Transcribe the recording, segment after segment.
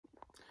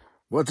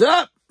What's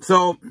up?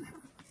 So,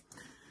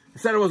 I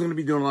said I wasn't going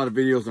to be doing a lot of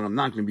videos, and I'm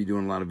not going to be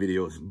doing a lot of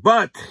videos,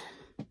 but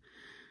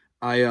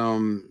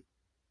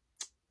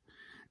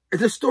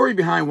it's a story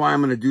behind why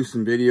I'm going to do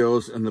some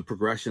videos and the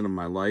progression of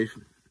my life.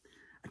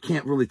 I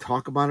can't really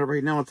talk about it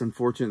right now. It's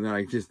unfortunate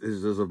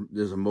that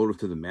there's a motive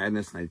to the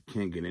madness, and I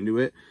can't get into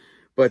it.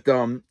 But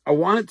I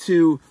wanted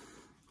to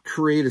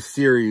create a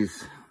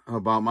series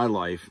about my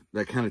life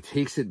that kind of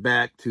takes it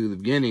back to the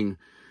beginning,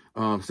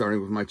 starting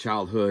with my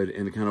childhood,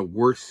 and it kind of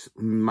works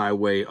my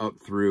way up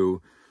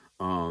through,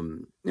 all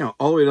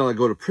the way till I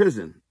go to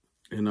prison,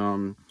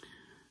 and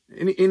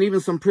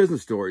even some prison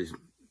stories.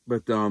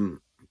 But I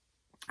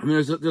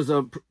mean,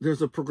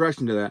 there's a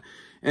progression to that,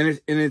 and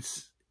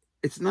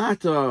it's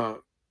not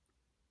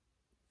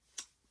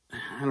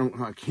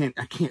I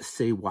can't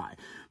say why,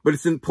 but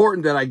it's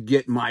important that I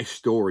get my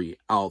story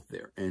out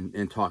there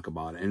and talk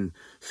about it. And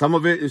some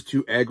of it is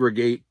to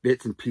aggregate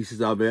bits and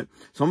pieces of it.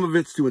 Some of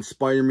it's to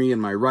inspire me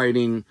in my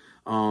writing.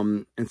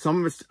 And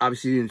some of it's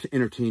obviously to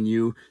entertain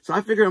you. So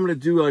I figure I'm going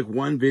to do like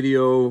one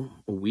video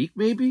a week,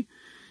 maybe.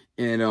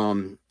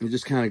 And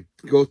just kind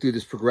of go through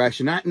this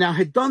progression. Now I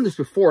had done this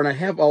before, and I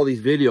have all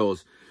these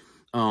videos,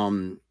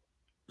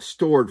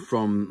 stored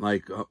from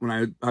like when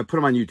I put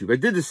them on YouTube. I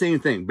did the same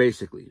thing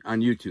basically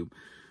on YouTube,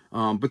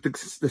 but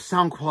the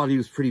sound quality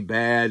was pretty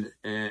bad,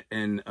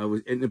 and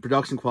the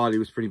production quality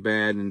was pretty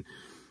bad, and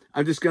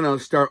I'm just gonna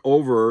start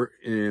over,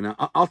 and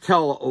I'll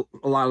tell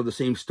a lot of the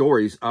same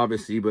stories,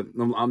 obviously, but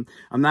I'm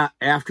not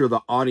after the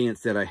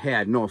audience that I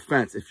had. No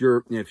offense, if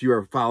you're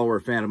a follower or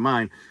a fan of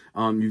mine,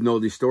 you know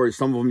these stories.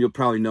 Some of them you'll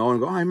probably know and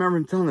go, oh, I remember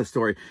him telling this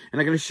story. And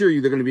I can assure you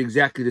they're going to be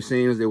exactly the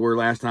same as they were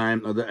last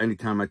time or any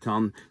time I tell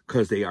them,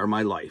 because they are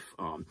my life.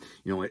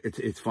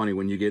 It's funny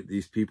when you get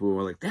these people who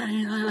are like,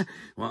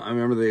 well, I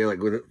remember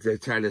they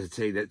tried to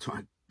say that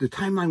the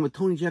timeline with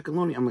Tony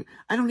Giacalone. I'm like,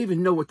 I don't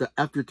even know what the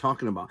F you're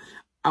talking about.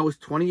 I was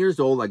 20 years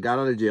old. I got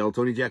out of jail.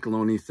 Tony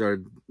Giacalone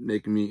started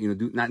making me,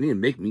 not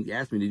even make me, he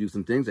asked me to do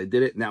some things. I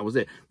did it, and that was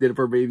it. Did it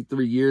for maybe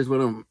 3 years with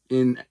him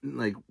in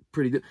like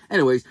pretty good.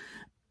 Anyways,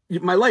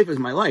 my life is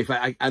my life.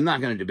 I'm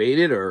not going to debate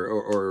it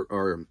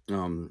or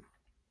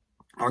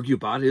argue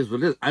about it. Is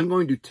what it is. I'm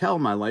going to tell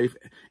my life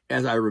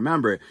as I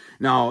remember it.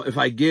 Now, if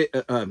I get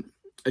a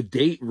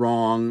date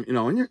wrong,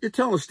 and you're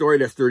telling a story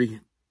that's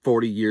 30,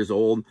 40 years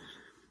old,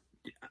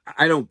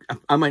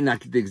 I might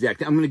not get the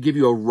exact. I'm going to give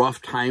you a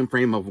rough time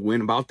frame of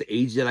when, about the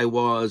age that I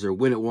was, or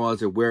when it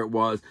was, or where it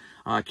was.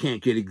 I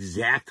can't get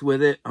exact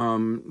with it. My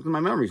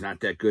memory's not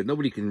that good.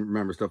 Nobody can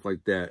remember stuff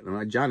like that.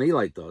 John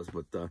Eli does,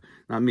 but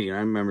not me.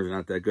 My memory's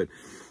not that good.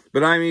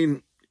 But I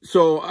mean,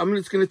 so I'm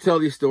just going to tell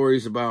these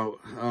stories about,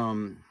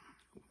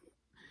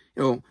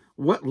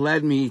 what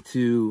led me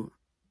to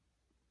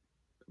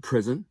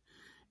prison,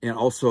 and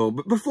also,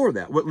 but before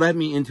that, what led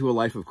me into a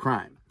life of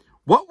crime.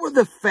 What were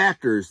the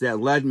factors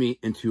that led me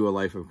into a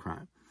life of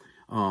crime?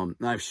 Now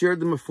I've shared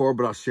them before,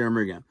 but I'll share them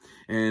again.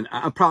 And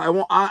I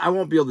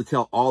won't be able to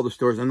tell all the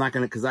stories. I'm not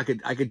gonna, because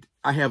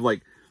I have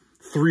like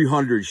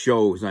 300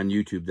 shows on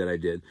YouTube that I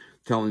did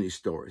telling these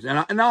stories,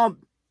 and I'll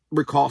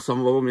recall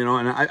some of them,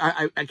 and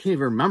I can't even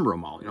remember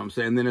them all. You know what I'm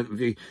saying? And then if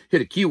you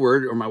hit a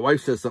keyword, or my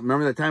wife says something,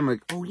 remember that time? I'm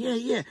like, oh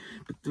yeah,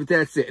 but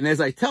that's it. And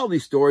as I tell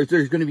these stories,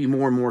 there's going to be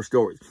more and more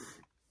stories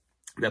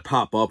that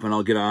pop up, and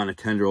I'll get on a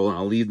tendril, and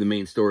I'll leave the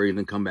main story and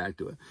then come back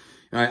to it.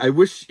 I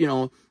wish, I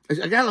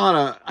got a lot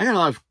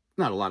of,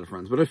 not a lot of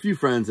friends, but a few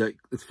friends that,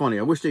 it's funny,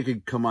 I wish they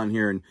could come on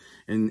here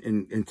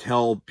and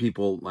tell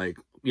people, like,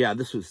 yeah,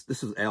 this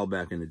was Al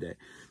back in the day.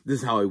 This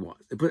is how he was.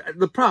 But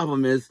the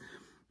problem is,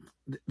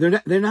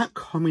 they're not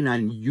coming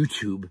on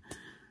YouTube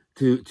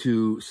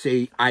to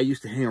say I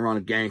used to hang around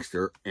a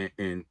gangster,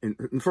 and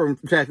for in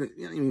fact,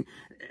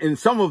 and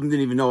some of them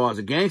didn't even know I was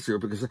a gangster,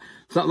 because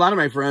a lot of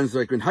my friends,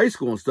 like in high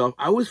school and stuff,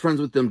 I was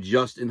friends with them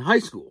just in high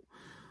school.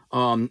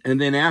 And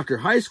then after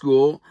high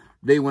school,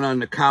 they went on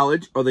to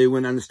college, or they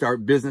went on to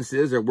start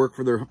businesses or work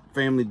for their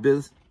family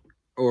business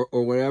or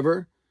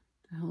whatever.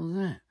 What the hell was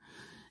that?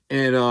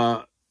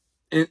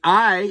 And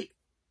I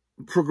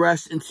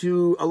progressed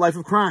into a life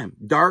of crime,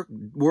 dark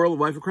world of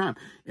life of crime.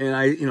 And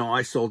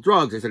I sold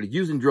drugs. I started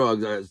using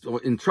drugs. I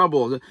was in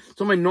trouble.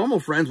 So my normal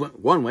friends went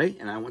one way,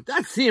 and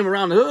I'd see him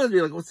around the hood, be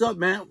like, what's up,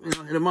 man?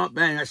 Hit him up,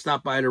 bang. I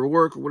stopped by their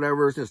work or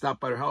whatever. So I stopped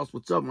by their house.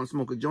 What's up? Want to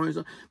smoke a joint or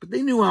something? But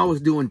they knew I was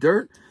doing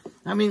dirt.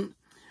 I mean,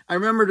 I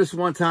remember this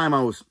one time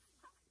I was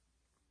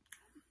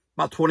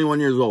about 21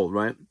 years old,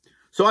 right?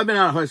 So I've been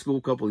out of high school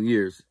a couple of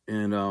years,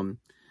 and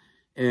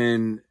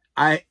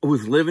I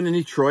was living in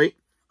Detroit.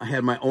 I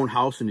had my own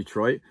house in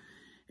Detroit,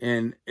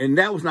 and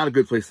that was not a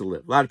good place to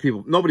live. A lot of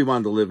people, nobody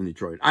wanted to live in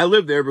Detroit. I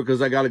lived there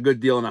because I got a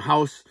good deal on a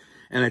house,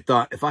 and I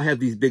thought, if I have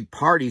these big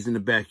parties in the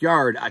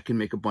backyard, I can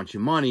make a bunch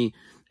of money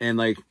and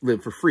like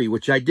live for free,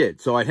 which I did.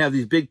 So I'd have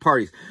these big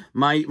parties.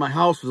 My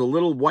house was a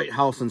little white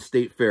house on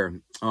State Fair.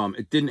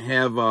 It didn't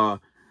have,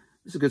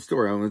 this is a good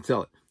story, I'm going to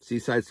tell it.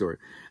 Seaside story.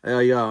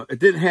 It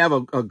didn't have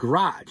a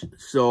garage,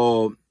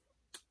 so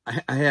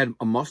I had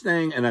a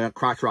Mustang and a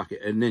crotch rocket,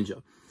 a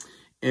Ninja.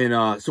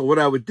 And so what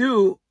I would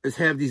do is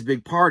have these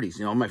big parties.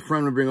 You know, my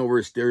friend would bring over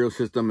a stereo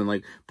system and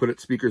like put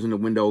speakers in the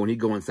window, and he'd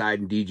go inside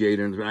and DJ it,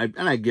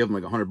 and I'd give him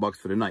like $100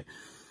 for the night.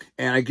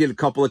 And I get a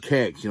couple of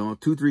kegs, you know,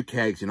 2-3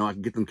 kegs, you know, I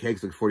can get them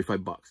kegs like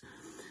 $45.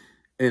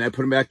 And I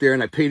put them back there,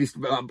 and I pay these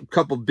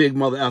couple big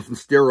mother effing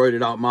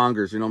steroided out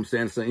mongers, you know what I'm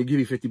saying? So you give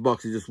you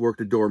 $50 to just work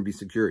the door and be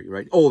security,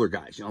 right? Older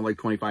guys, you know, like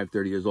 25,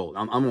 30 years old.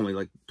 I'm only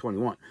like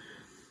 21.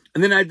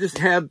 And then I just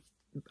have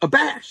a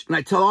bash, and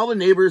I tell all the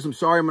neighbors, I'm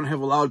sorry, I'm going to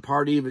have a loud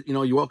party, but, you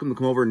know, you're welcome to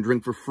come over and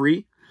drink for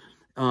free.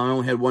 I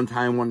only had one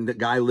time when the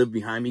guy lived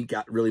behind me,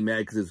 got really mad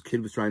because his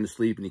kid was trying to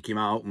sleep, and he came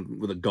out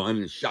with a gun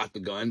and shot the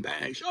gun.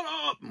 Bang, shut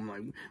up.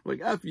 I'm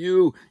like, F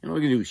you. You know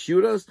what you can do,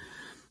 shoot us?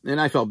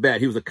 And I felt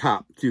bad. He was a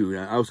cop, too.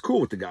 I was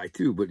cool with the guy,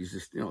 too, but he's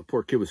just, you know, the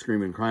poor kid was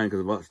screaming and crying because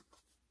of us.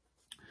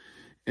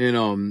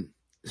 And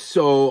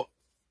so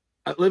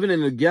living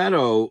in the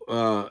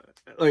ghetto,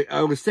 like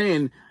I was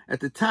saying at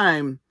the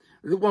time,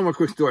 one more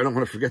quick story. I don't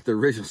want to forget the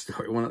original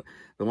story.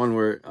 The one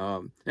where,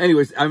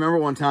 anyways, I remember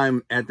one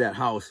time at that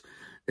house,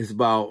 it's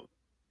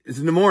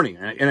in the morning,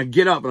 and I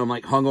get up, and I'm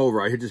like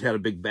hungover. I had just had a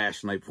big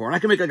bash the night before, and I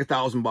can make like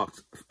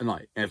 $1,000 a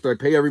night. And after I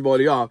pay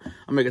everybody off,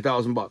 I make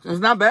 $1,000. It's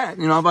not bad.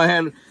 You know, if I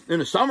had, in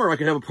the summer, I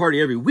could have a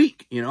party every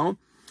week, you know.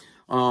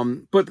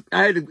 But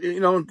I had to, you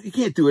know, you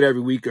can't do it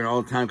every week or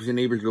all the time because the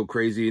neighbors go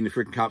crazy, and the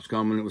freaking cops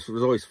come, and it was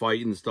always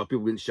fighting and stuff.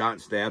 People getting shot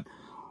and stabbed.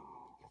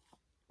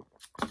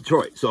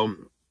 Detroit. So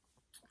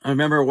I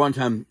remember one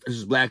time, there's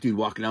this black dude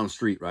walking down the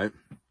street, right?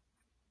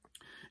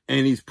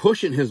 And he's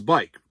pushing his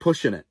bike,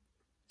 pushing it.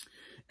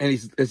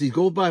 And as he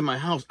goes by my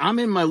house, I'm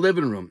in my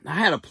living room. I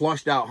had a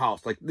plushed out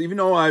house. Like, even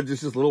though I had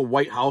just this little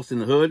white house in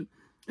the hood,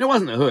 it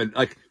wasn't a hood.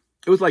 Like,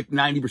 it was like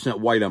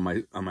 90% white on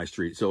my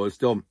street. So it's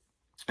still,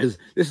 this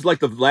is like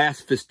the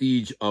last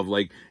vestige of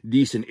like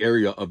decent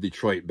area of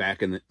Detroit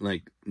back in the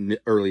like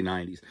early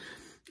 90s.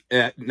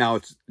 Now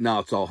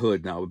it's all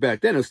hood now. But back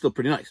then it was still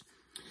pretty nice.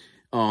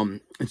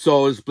 And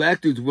so this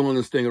black dude's wheeling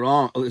this thing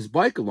along, his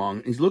bike along,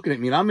 and he's looking at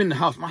me, and I'm in the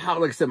house. My house,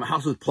 like I said, my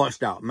house was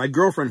plushed out. My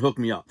girlfriend hooked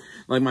me up.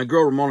 Like, my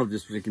girl Ramona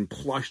just freaking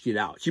plushed it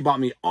out. She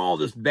bought me all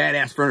this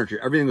badass furniture.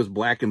 Everything was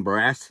black and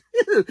brass.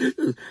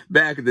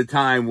 Back at the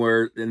time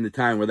where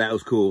that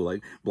was cool,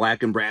 like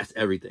black and brass,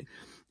 everything.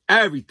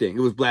 Everything.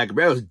 It was black and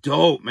brass. It was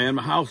dope, man.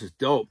 My house is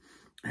dope.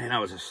 And I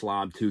was a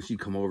slob too. She'd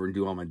come over and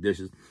do all my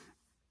dishes.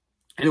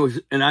 Anyways,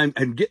 and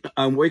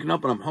I'm waking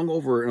up, and I'm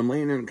hungover, and I'm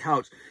laying on the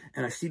couch,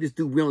 and I see this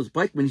dude wheeling his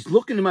bike, and he's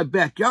looking in my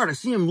backyard. I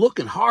see him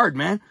looking hard,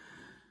 man.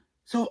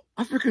 So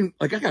I freaking,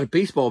 like, I got a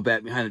baseball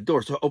bat behind the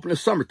door. So I opened the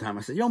summertime.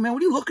 I said, yo, man,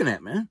 what are you looking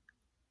at, man?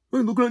 I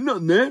ain't looking at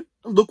nothing, man.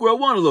 I look where I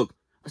want to look.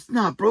 I said,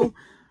 nah, bro.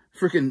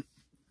 Freaking,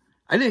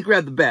 I didn't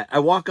grab the bat. I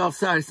walk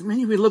outside. I said, man,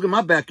 you better look at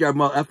my backyard,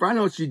 mother effer. I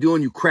know what you're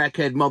doing, you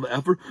crackhead mother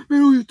effer.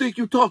 Man, who you think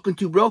you're talking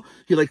to, bro?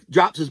 He, like,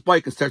 drops his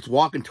bike and starts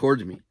walking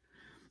towards me.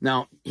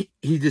 Now,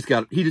 he just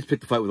picked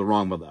the fight with the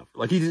wrong mother effer.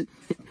 Like, he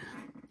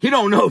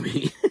don't know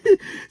me.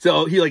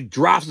 So he like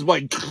drops his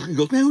bike. He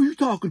goes, man, who you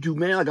talking to,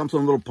 man? Like, I'm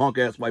some little punk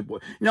ass white boy.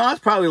 You know, I was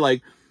probably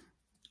like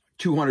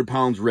 200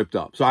 pounds ripped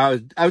up. So I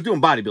was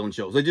doing bodybuilding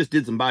shows. I just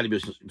did some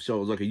bodybuilding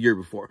shows like a year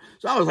before.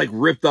 So I was like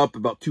ripped up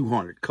about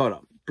 200, cut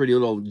up. Pretty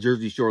little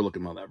Jersey Shore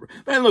looking motherfucker.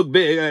 But I didn't look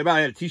big. I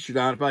had a t-shirt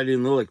on. I probably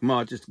didn't look like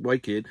much. Just a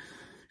white kid.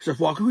 He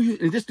starts walking. Who you?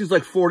 And this dude's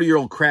like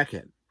 40-year-old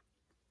crackhead.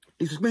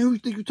 He says, man, who you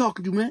think you're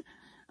talking to, man?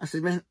 I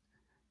said, man,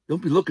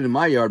 don't be looking in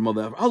my yard,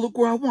 motherfucker. I'll look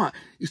where I want.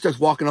 He starts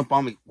walking up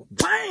on me.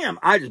 Bam!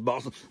 I just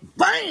boss him.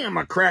 Bam!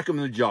 I crack him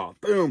in the jaw.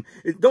 Boom.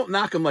 Don't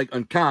knock him like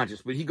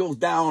unconscious, but he goes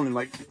down and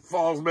like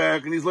falls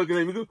back, and he's looking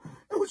at me. He goes,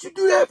 hey, what you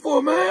do that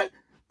for, man?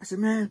 I said,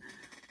 man,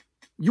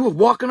 you were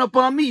walking up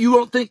on me. You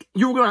don't think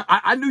you were gonna?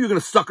 I knew you were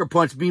gonna sucker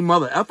punch me,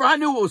 mother effer. I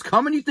knew what was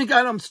coming. You think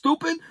I'm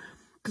stupid?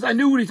 Because I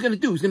knew what he's gonna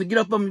do. He's gonna get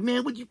up on me,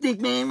 man. What you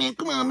think, man? Man,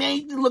 come on,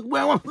 man. You look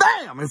where I want.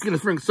 Bam! And he's gonna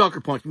freaking sucker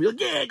punch me. Like,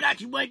 yeah, I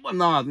got you, white boy.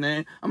 No,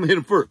 man. I'm gonna hit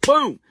him first.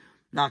 Boom!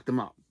 Knocked him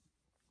out.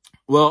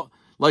 Well,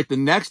 like the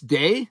next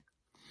day,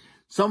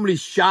 somebody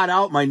shot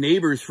out my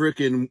neighbor's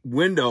freaking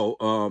window.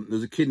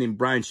 There's a kid named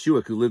Brian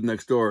Schuick who lived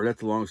next door.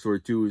 That's a long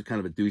story too. He's kind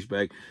of a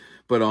douchebag.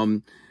 But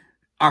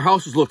our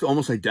houses looked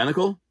almost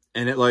identical.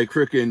 And at like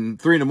freaking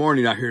 3 in the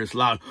morning, I hear this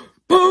loud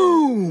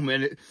boom,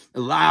 and it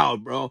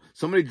loud, bro.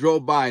 Somebody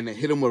drove by and they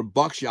hit him with a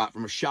buckshot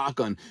from a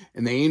shotgun,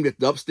 and they aimed at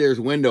the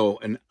upstairs window.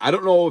 And I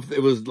don't know if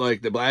it was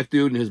like the black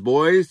dude and his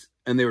boys,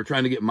 and they were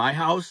trying to get my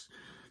house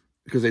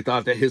because they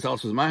thought that his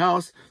house was my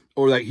house,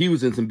 or like he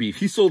was in some beef.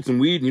 He sold some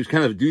weed, and he was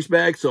kind of a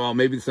douchebag, so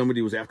maybe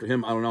somebody was after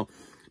him. I don't know.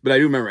 But I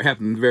do remember it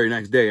happened the very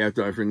next day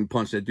after I freaking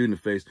punched that dude in the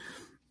face.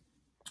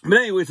 But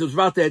anyways, it was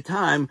about that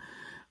time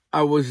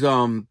I was,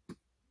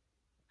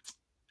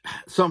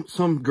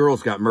 some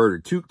girls got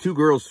murdered. Two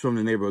girls from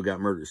the neighborhood got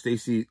murdered.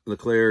 Stacy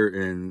LeClaire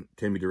and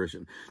Tammy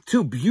Durishan.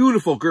 Two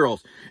beautiful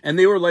girls. And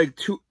they were like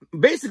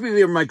basically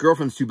they were my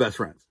girlfriend's two best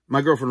friends.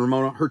 My girlfriend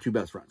Ramona, her two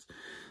best friends.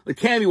 Like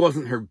Tammy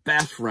wasn't her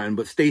best friend,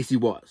 but Stacy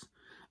was.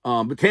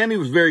 But Tammy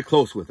was very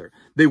close with her.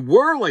 They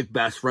were like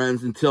best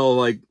friends until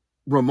like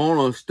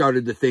Ramona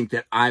started to think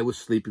that I was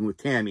sleeping with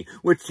Tammy,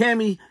 which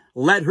Tammy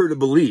led her to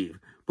believe,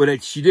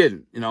 but she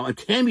didn't, you know. And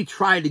Tammy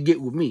tried to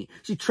get with me.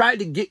 She tried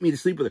to get me to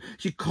sleep with her.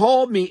 She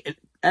called me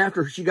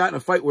after she got in a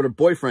fight with her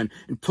boyfriend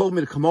and told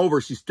me to come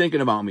over. She's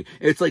thinking about me.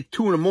 It's like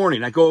 2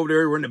 a.m. I go over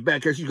there. We're in the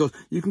backyard. She goes,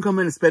 you can come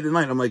in and spend the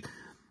night. I'm like,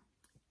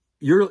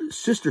 your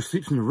sister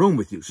sleeps in the room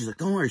with you. She's like,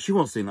 don't worry, she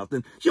won't say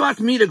nothing. She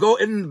wants me to go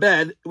in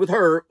bed with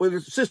her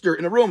sister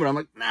in a room. And I'm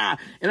like, nah.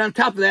 And on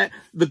top of that,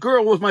 the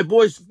girl was my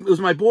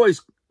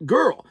boy's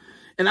girl.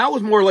 And I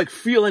was more like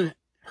feeling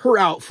her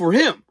out for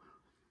him.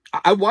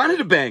 I wanted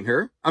to bang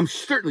her. I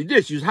certainly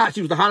did. She was hot.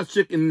 She was the hottest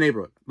chick in the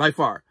neighborhood by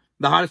far.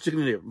 The hottest chick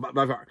in the neighborhood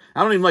by far.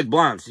 I don't even like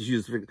blondes. She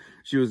was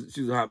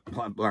a hot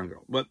blonde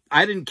girl. But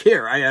I didn't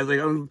care. I was like,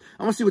 I want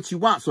to see what she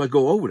wants. So I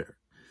go over there.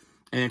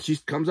 And she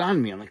comes on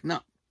to me. I'm like,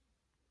 no.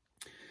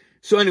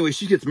 So anyway,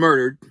 she gets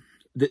murdered.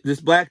 This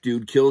black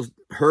dude kills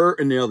her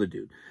and the other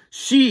dude.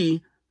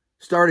 She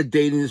started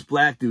dating this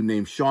black dude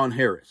named Sean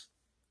Harris.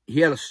 He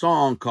had a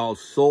song called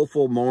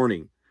Soulful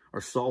Morning,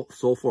 or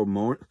Soulful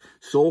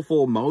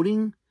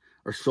Moaning,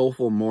 or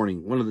Soulful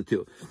Morning, one of the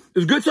two. It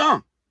was a good song.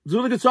 It was a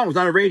really good song. It was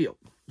on the radio. It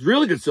was a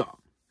really good song.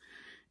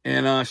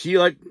 And she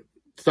like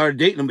started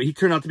dating him, but he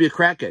turned out to be a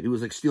crackhead. He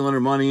was like stealing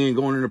her money and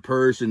going in her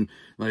purse, and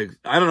like,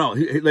 I don't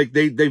know, like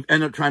they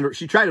ended up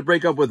she tried to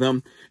break up with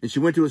him, and she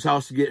went to his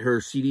house to get her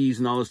CDs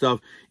and all this stuff,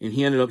 and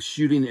he ended up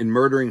shooting and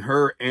murdering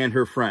her and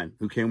her friend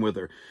who came with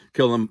her.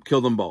 Killed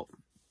them both.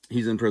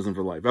 He's in prison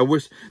for life. I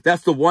wish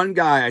that's the one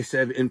guy I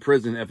said in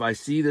prison. If I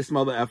see this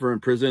mother effer in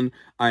prison,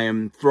 I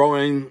am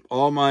throwing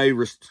all my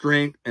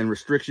restraint and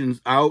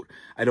restrictions out.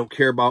 I don't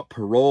care about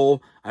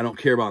parole. I don't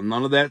care about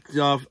none of that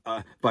stuff.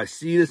 If I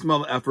see this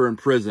mother effer in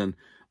prison,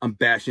 I'm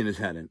bashing his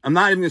head in. I'm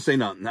not even going to say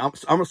nothing.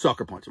 I'm a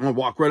sucker punch. I'm going to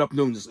walk right up to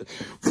him and just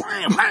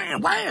wham,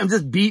 wham, wham,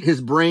 just beat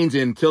his brains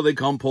in until they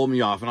come pull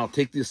me off. And I'll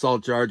take the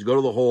assault charge, go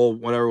to the hole,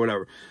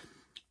 whatever.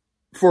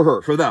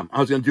 For them. I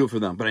was going to do it for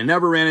them. But I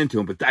never ran into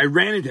him. But I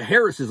ran into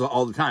Harris's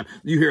all the time.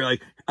 You hear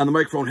like on the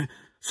microphone,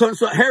 so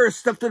Harris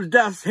stepped to the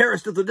desk.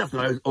 Harris stepped to the desk.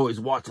 And I was always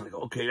watching. I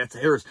go, okay, that's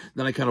Harris.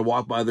 Then I kind of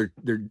walk by their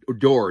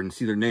door and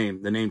see their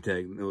name, the name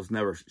tag. It was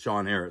never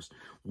Sean Harris.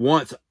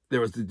 Once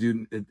there was the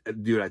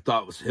dude I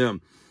thought was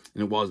him.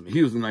 And it wasn't.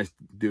 He was a nice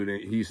dude.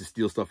 He used to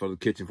steal stuff out of the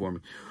kitchen for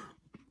me.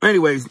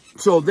 Anyways,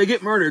 so they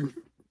get murdered.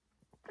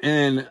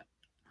 And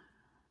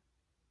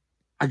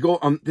I go,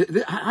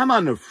 I'm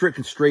on a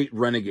freaking straight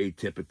renegade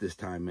tip at this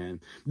time,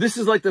 man. This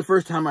is like the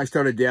first time I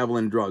started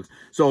dabbling in drugs.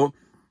 So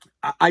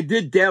I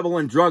did dabble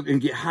in drug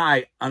and get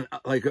high on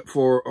like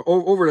for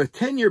over a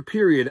 10-year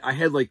period. I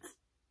had like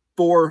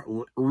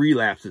 4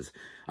 relapses.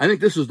 I think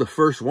this was the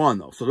first one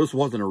though. So this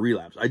wasn't a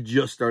relapse. I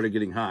just started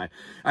getting high.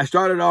 I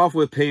started off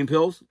with pain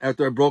pills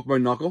after I broke my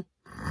knuckle.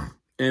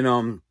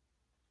 And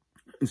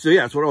so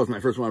yeah, that's what it was. My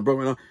first one, I broke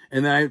my knuckle.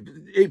 And then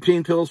I ate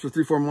pain pills for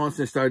 3-4 months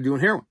and I started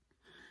doing heroin.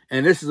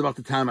 And this is about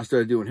the time I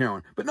started doing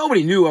heroin. But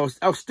nobody knew. I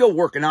was still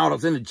working out. I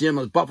was in the gym.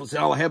 I was Buffalo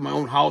Saddle. I had my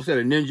own house. I had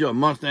a Ninja, a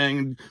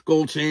Mustang,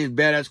 gold chains,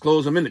 badass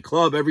clothes. I'm in the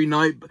club every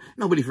night. But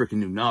nobody freaking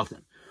knew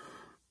nothing.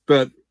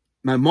 But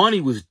my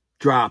money was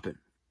dropping.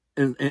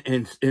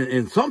 And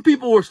some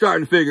people were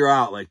starting to figure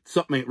out, like,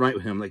 something ain't right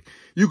with him. Like,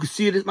 you could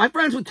see it. My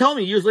friends would tell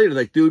me years later,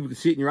 like, dude, you could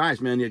see it in your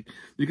eyes, man.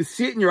 You could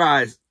see it in your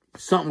eyes.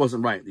 Something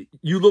wasn't right.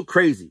 You look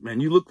crazy,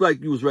 man. You look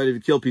like you was ready to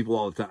kill people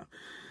all the time.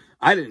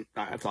 I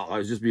thought I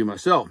was just being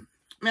myself.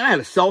 Man, I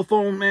had a cell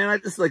phone, man. I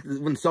just like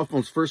when cell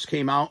phones first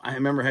came out. I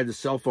remember I had the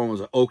cell phone. It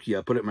was an Okia.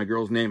 I put it in my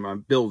girl's name. My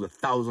bill was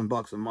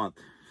 $1,000 a month,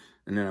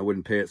 and then I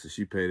wouldn't pay it, so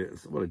she paid it.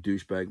 What a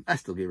douchebag! I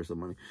still gave her some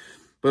money,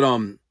 but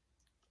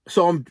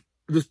so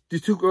these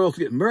 2 girls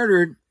get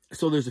murdered.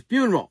 So there's a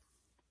funeral,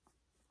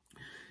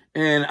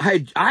 and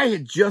I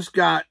had just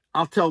got.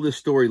 I'll tell this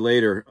story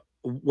later.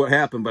 What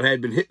happened? But I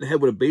had been hit in the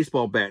head with a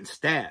baseball bat and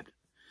stabbed,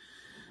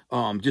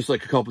 just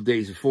like a couple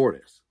days before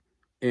this,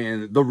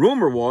 and the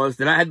rumor was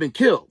that I had been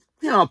killed.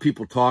 You know how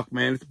people talk,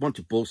 man. It's a bunch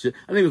of bullshit.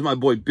 I think it was my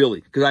boy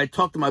Billy, because I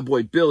talked to my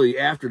boy Billy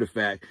after the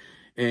fact,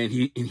 and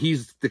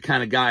he's the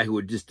kind of guy who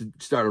would just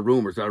start a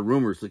rumor.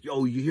 Like,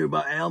 yo, you hear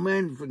about Al,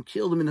 man? They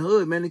killed him in the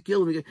hood, man. They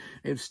killed him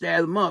and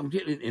stabbed him up.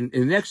 And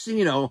next thing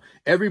you know,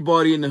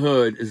 everybody in the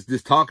hood is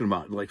just talking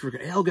about it. Like,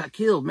 freaking Al got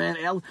killed, man.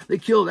 They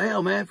killed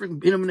Al, man.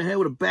 Freaking hit him in the head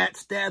with a bat,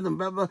 stabbed him,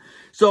 blah, blah.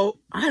 So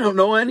I don't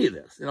know any of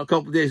this. And a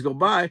couple of days go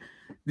by.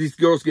 These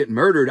girls get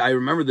murdered. I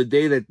remember the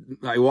day that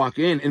I walk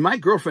in, and my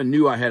girlfriend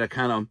knew I had a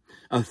kind of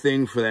a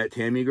thing for that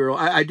Tammy girl.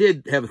 I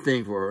did have a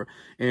thing for her,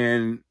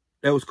 and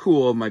that was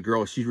cool of my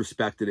girl. She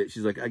respected it.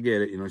 She's like, I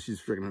get it. You know,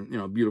 she's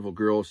freaking, beautiful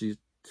girl. She's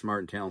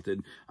smart and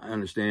talented. I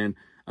understand.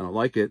 I don't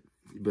like it,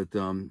 but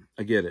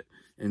I get it.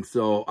 And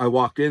so I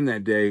walked in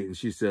that day, and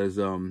she says,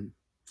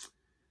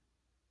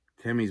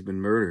 Tammy's been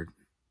murdered,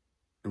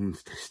 and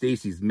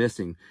Stacy's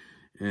missing.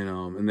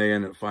 And they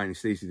ended up finding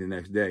Stacy the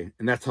next day.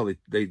 And that's how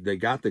they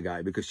got the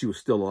guy, because she was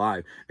still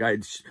alive. Guy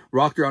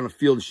rocked her on the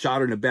field and shot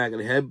her in the back of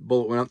the head.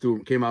 Bullet went up through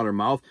and came out of her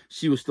mouth.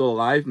 She was still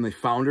alive, and they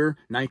found her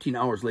 19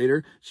 hours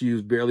later. She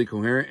was barely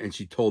coherent, and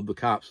she told the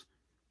cops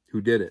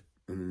who did it.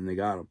 And then they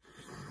got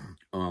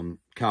him.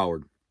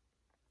 Coward.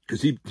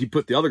 Because he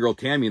put the other girl,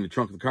 Tammy, in the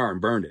trunk of the car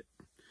and burned it.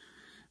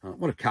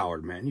 What a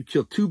coward, man. You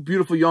killed two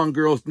beautiful young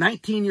girls,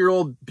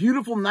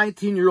 beautiful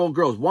 19-year-old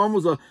girls. One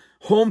was a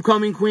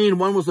homecoming queen.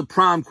 One was a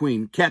prom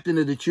queen, captain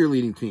of the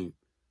cheerleading team.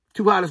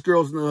 Two hottest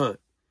girls in the hood.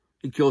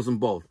 He kills them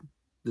both.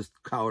 This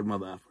coward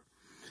mother effer.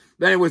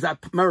 But anyways, I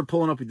remember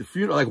pulling up at the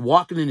funeral, like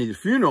walking into the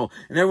funeral,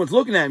 and everyone's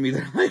looking at me.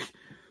 They're like,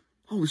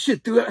 holy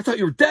shit, dude, I thought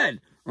you were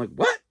dead. I'm like,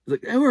 what?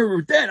 Like, hey,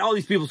 we're dead. All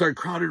these people started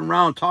crowding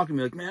around, talking to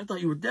me like, man, I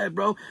thought you were dead,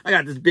 bro. I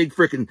got this big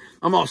freaking,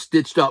 I'm all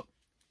stitched up.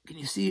 Can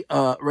you see,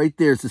 right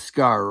there's the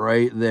scar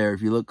right there.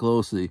 If you look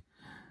closely,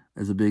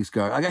 there's a big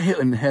scar. I got hit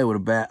in the head with a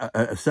bat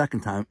a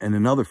second time in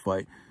another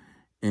fight.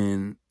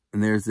 And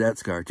there's that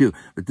scar too.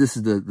 But this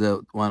is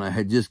the one I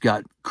had just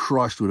got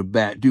crushed with a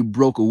bat. Dude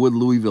broke a wood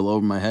Louisville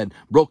over my head,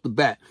 broke the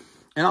bat.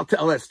 And I'll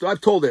tell that story.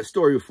 I've told that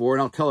story before,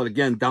 and I'll tell it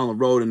again down the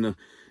road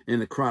in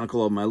the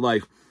chronicle of my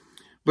life.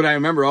 But I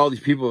remember all these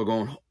people are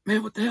going,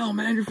 man, what the hell,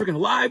 man? You're freaking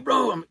alive,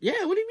 bro.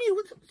 Yeah, what do you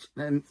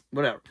mean? And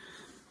whatever.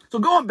 So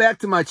going back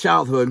to my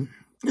childhood,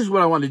 this is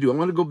what I want to do. I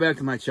want to go back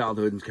to my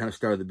childhood and kind of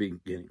start at the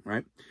beginning,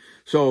 right?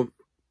 So,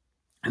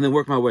 and then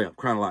work my way up,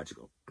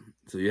 chronological.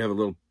 So you have a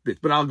little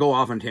bit, but I'll go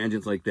off on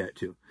tangents like that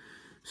too.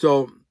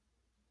 So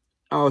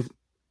I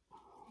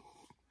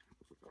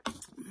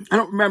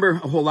don't remember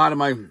a whole lot of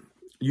my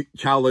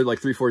childhood, like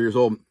 3, 4 years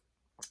old.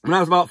 When I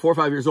was about 4 or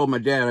 5 years old, my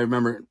dad, I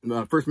remember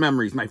my first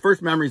memories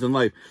in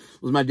life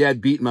was my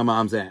dad beating my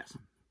mom's ass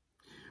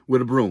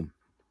with a broom.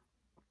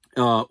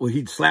 Well,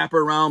 he'd slap her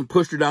around,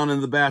 pushed her down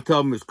into the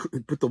bathtub,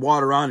 and put the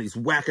water on, and he's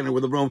whacking her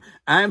with a broom.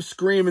 I'm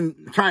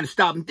screaming, trying to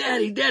stop him.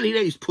 Daddy, daddy,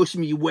 daddy. He's pushing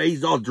me away.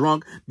 He's all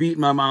drunk, beating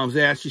my mom's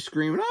ass. She's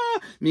screaming, ah!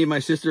 Me and my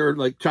sister are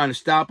like trying to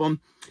stop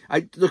him.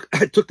 I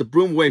took the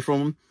broom away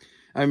from him.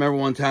 I remember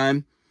one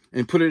time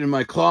and put it in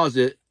my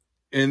closet,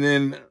 and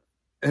then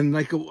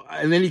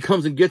he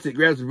comes and gets it,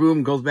 grabs the broom,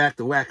 and goes back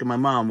to whacking my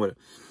mom with it.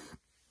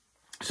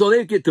 So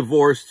they get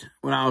divorced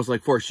when I was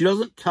like 4. She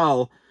doesn't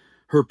tell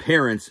her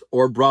parents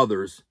or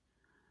brothers.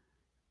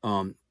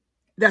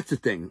 That's the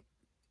thing.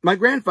 My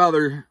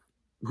grandfather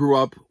grew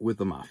up with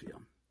the mafia.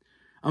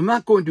 I'm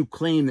not going to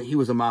claim that he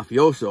was a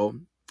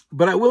mafioso,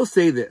 but I will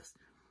say this.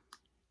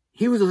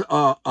 He was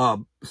a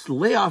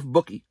layoff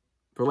bookie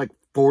for like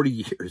 40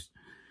 years.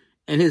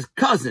 And his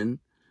cousin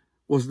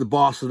was the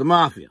boss of the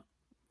mafia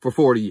for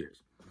 40 years.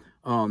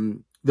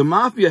 The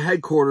mafia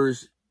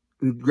headquarters,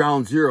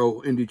 ground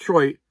zero in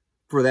Detroit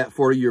for that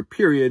 40-year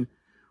period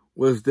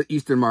was the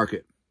Eastern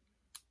Market,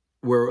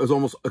 where it was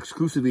almost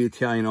exclusively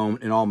Italian-owned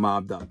and all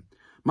mobbed up.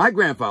 My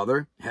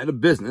grandfather had a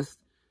business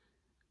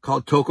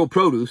called Tocco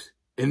Produce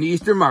in the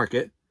Eastern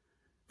Market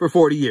for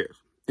 40 years.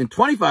 In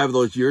 25 of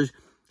those years,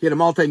 he had a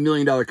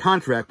multi-million-dollar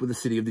contract with the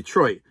city of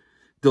Detroit,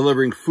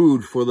 delivering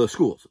food for the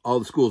schools, all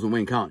the schools in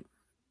Wayne County.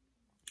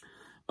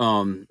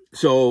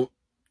 So,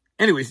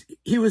 anyways,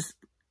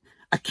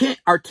 I can't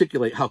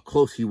articulate how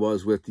close he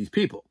was with these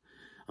people,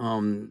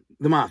 the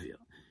mafia.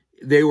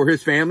 They were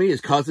his family, his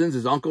cousins,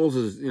 his uncles,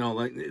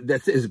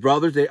 that's his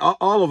brothers.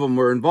 All of them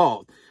were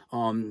involved.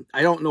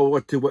 I don't know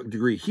to what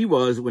degree he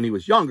was when he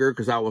was younger,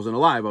 because I wasn't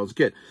alive. I was a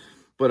kid.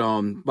 But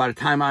by the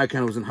time I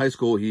kind of was in high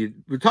school, he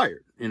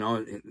retired,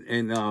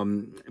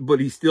 but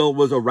he still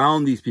was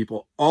around these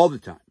people all the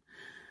time.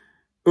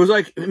 It was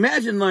like,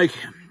 imagine, like,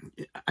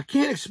 I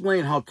can't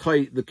explain how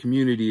tight the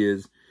community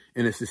is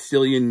in a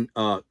Sicilian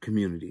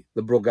community,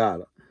 the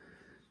Brigata.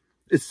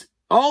 It's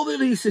all of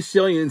these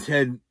Sicilians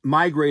had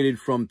migrated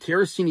from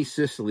Terracini,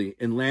 Sicily,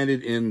 and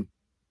landed in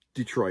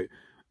Detroit,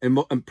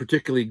 and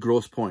particularly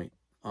Grosse Pointe,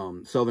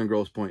 southern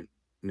Grosse Pointe,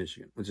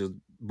 Michigan, which is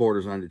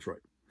borders on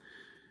Detroit.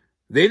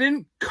 They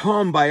didn't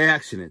come by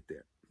accident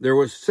there. There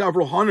was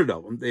several hundred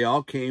of them. They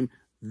all came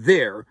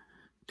there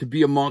to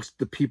be amongst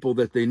the people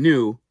that they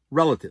knew,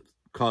 relatives,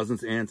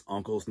 cousins, aunts,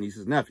 uncles,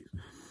 nieces, nephews.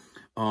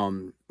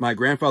 My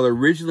grandfather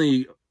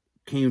originally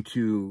came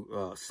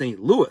to St.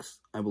 Louis,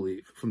 I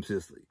believe, from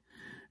Sicily.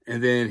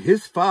 And then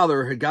his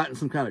father had gotten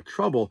some kind of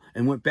trouble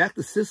and went back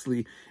to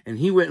Sicily, and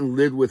he went and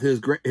lived with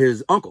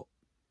his uncle,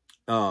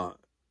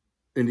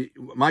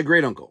 my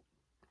great uncle,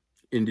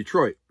 in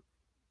Detroit,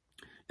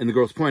 in the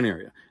Grosse Pointe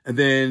area. And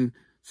then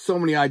so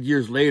many odd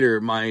years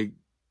later, my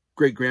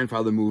great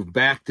grandfather moved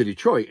back to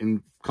Detroit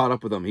and caught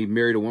up with him. He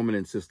married a woman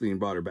in Sicily and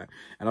brought her back.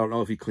 And I don't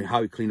know if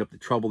how he cleaned up the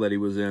trouble that he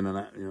was in,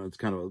 and it's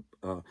kind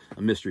of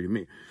a mystery to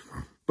me.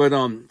 But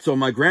so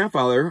my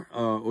grandfather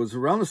was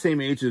around the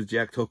same age as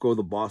Jack Tocco,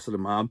 the boss of the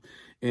mob,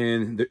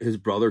 and his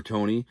brother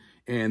Tony,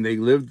 and they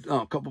lived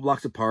a couple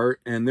blocks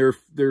apart. And their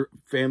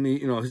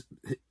family,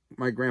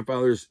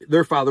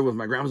 their father was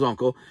my grandma's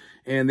uncle,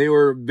 and they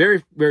were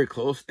very, very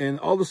close. And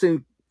all the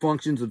same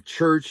functions of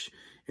church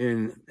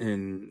and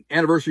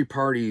anniversary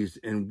parties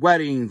and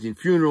weddings and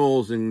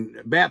funerals and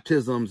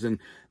baptisms, and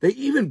they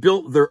even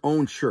built their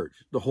own church,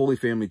 the Holy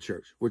Family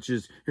Church, which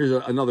is, here's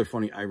another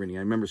funny irony.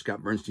 I remember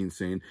Scott Bernstein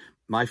saying,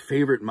 my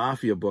favorite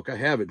mafia book, I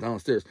have it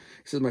downstairs,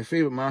 he says, my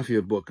favorite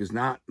mafia book is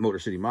not Motor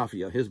City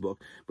Mafia, his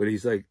book, but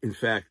he's like, in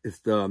fact, it's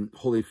the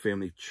Holy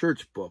Family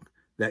Church book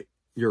that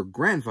your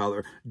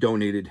grandfather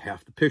donated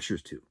half the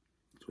pictures to.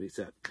 That's what he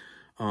said.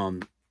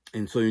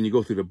 And so when you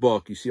go through the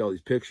book, you see all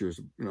these pictures,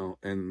 you know,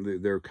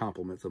 and they're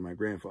compliments of my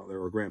grandfather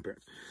or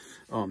grandparents.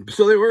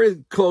 So they were a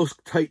close,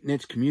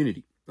 tight-knit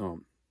community,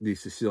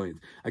 these Sicilians.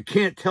 I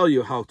can't tell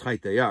you how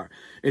tight they are.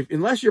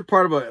 Unless you're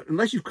part of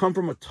unless you've come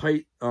from a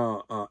tight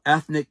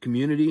ethnic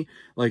community,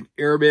 like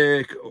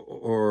Arabic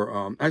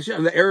or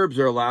actually the Arabs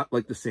are a lot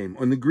like the same,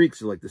 and the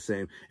Greeks are like the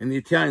same, and the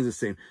Italians are the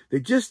same.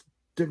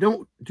 They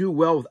don't do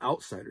well with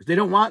outsiders. They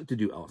don't want to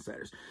do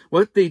outsiders.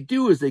 What they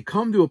do is they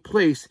come to a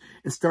place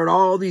and start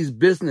all these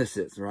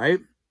businesses, right?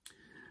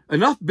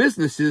 Enough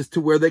businesses to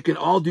where they can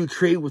all do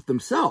trade with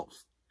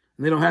themselves.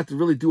 And they don't have to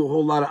really do a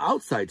whole lot of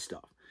outside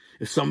stuff.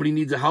 If somebody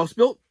needs a house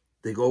built,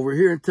 they go over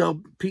here and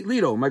tell Pete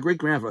Lito, my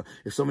great-grandfather.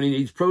 If somebody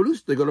needs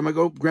produce, they go to my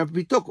grandpa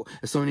Pete Tocco.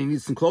 If somebody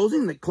needs some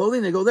clothing, they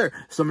go there.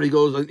 If somebody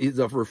needs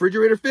a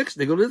refrigerator fixed,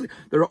 they go to this.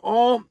 They're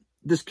all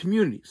this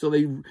community. So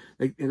they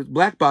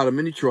Black Bottom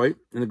in Detroit,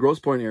 in the Grosse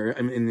Pointe area,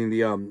 I mean, in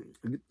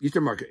the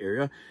Eastern Market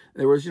area,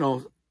 there was, you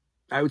know,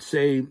 I would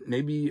say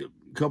maybe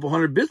a couple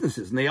hundred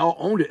businesses, and they all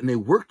owned it, and they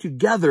worked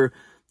together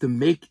to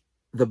make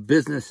the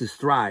businesses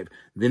thrive.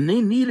 Then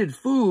they needed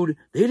food.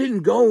 They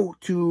didn't go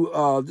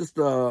to just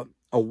a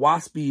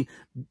waspy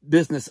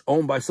business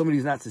owned by somebody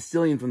who's not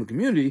Sicilian from the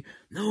community.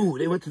 No,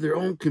 they went to their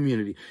own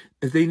community.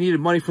 If they needed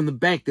money from the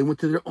bank, they went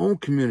to their own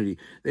community.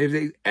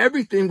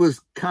 Everything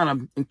was kind of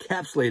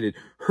encapsulated,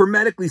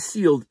 hermetically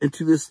sealed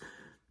into this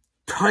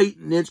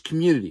tight-knit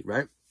community,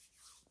 right?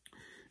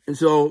 And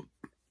so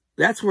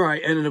that's where I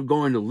ended up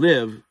going to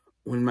live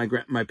when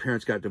my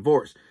parents got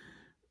divorced.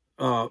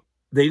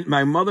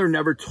 My mother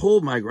never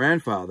told my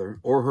grandfather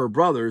or her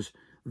brothers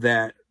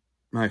that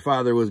my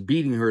father was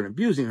beating her and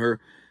abusing her,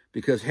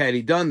 because had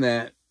he done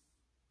that,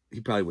 he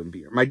probably wouldn't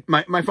be here.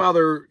 My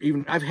father,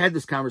 even I've had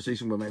this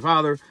conversation with my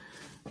father,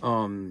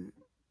 and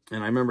I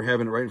remember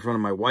having it right in front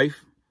of my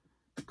wife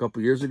a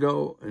couple years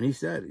ago, and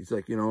he's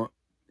like, you know,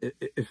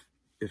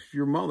 if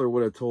your mother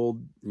would have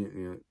told you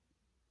know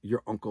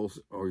your uncles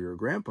or your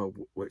grandpa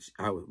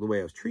the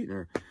way I was treating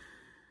her,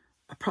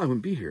 I probably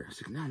wouldn't be here. I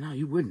said, no,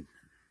 you wouldn't.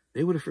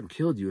 They would have freaking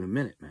killed you in a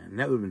minute, man. And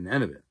that would have been the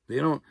end of it. They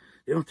don't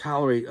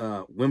tolerate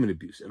women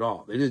abuse at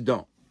all. They just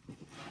don't.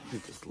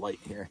 Get this light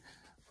here.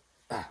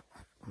 My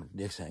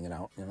dick's hanging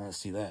out. You know, let's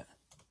see that.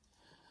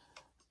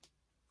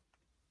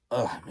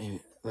 Maybe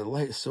the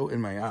light is so in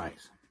my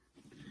eyes.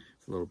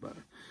 It's a little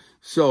better.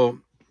 So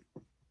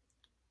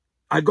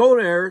I go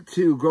there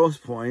to Grosse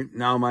Pointe.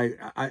 Now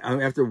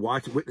after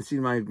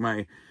witnessing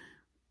my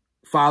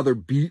father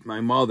beat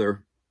my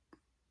mother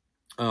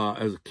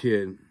as a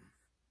kid.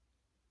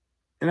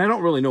 And I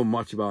don't really know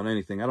much about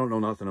anything. I don't know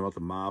nothing about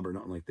the mob or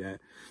nothing like that.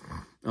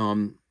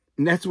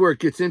 And that's where it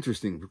gets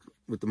interesting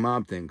with the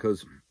mob thing,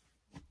 because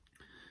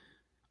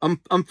I'm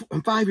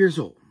 5 years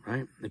old,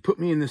 right? They put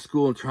me in this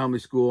school, in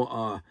Trombley School.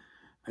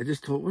 I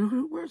just told,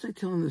 where was I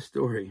telling this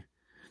story?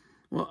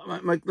 Well,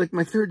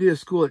 my third day of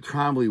school at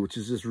Trombley, which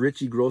is this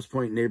Richie Grosse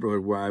Pointe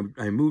neighborhood where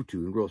I moved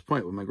to in Grosse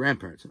Pointe with my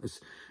grandparents.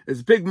 It's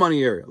a big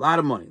money area, a lot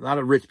of money, a lot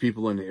of rich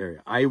people in the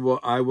area. I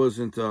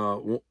wasn't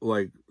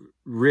like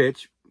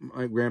rich.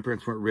 My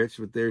grandparents weren't rich,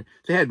 but they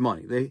had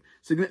money. They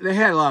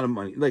had a lot of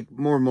money, like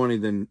more money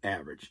than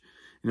average.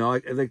 You know,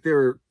 like they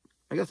were,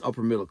 I guess,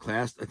 upper middle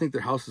class. I think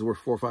their house is worth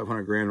 $400,000 or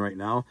 $500,000 right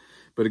now.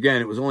 But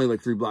again, it was only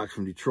like 3 blocks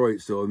from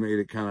Detroit, so it made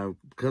it kind of,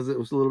 because it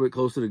was a little bit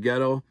closer to the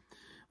ghetto.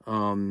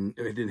 It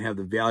didn't have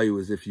the value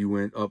as if you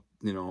went up,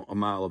 you know, a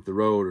mile up the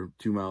road or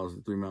 2 miles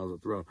or 3 miles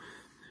up the road.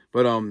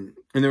 But and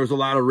there was a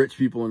lot of rich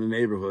people in the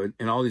neighborhood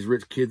and all these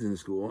rich kids in the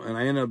school. And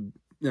I ended up,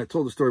 I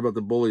told the story about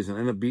the bullies, and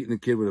I ended up beating the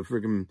kid with a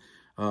freaking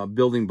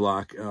building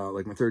block,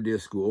 like my third day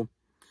of school.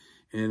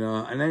 And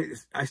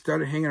I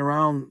started hanging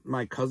around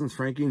my cousins,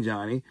 Frankie and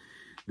Johnny.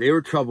 They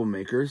were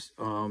troublemakers.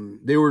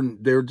 They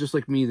were just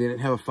like me. They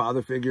didn't have a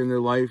father figure in their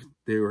life.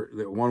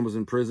 One was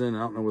in prison. I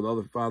don't know where the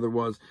other father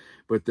was,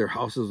 but their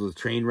houses was a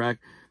train wreck.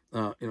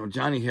 You know,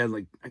 Johnny had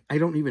like, I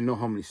don't even know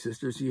how many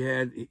sisters he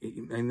had.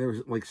 And there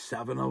was like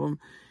 7 of them.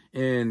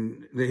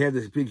 And they had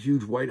this big,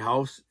 huge white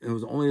house. It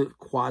was the only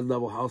quad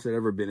level house I'd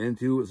ever been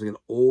into. It was like an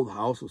old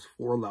house. It was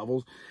 4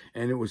 levels.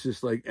 And it was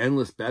just like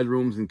endless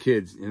bedrooms and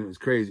kids. And it was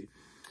crazy.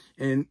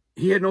 And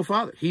he had no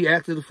father. He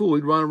acted a fool.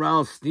 He'd run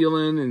around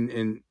stealing,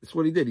 and that's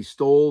what he did. He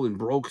stole and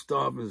broke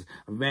stuff. He was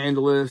a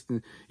vandalist.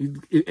 And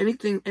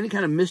any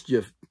kind of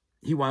mischief,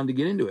 he wanted to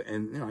get into it.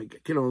 And, you know, a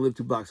kid only lived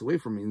 2 blocks away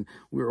from me. And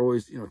we were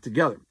always, you know,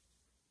 together.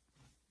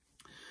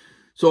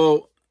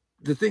 So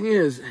the thing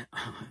is,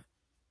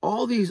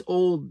 all these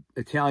old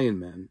Italian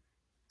men,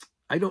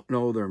 I don't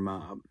know their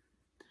mob.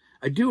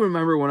 I do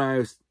remember when I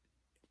was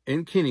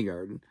in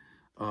kindergarten,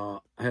 I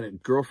had a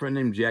girlfriend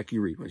named Jackie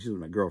Reed. Well, she was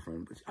my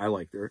girlfriend, but I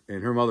liked her.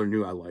 And her mother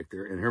knew I liked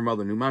her. And her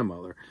mother knew my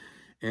mother.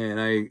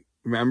 And I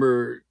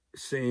remember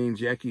saying,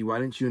 Jackie, why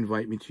didn't you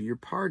invite me to your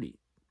party?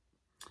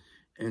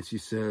 And she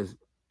says,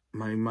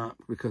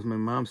 because my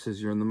mom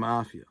says you're in the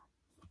mafia.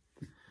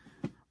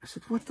 I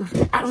said, what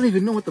the? I don't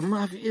even know what the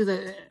mafia is.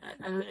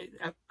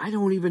 I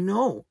don't even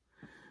know.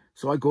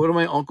 So I go to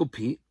my Uncle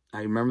Pete.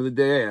 I remember the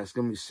day I asked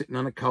him. He's sitting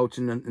on a couch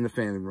in the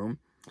family room.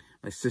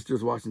 My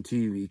sister's watching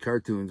TV,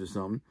 cartoons or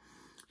something.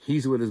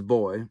 He's with his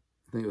boy.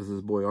 I think it was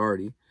his boy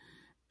Artie.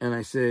 And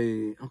I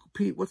say, Uncle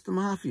Pete, what's the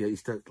mafia? He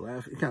starts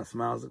laughing. He kind of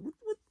smiles. Like,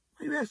 what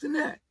are you asking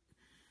that?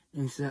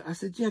 And I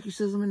said, Jackie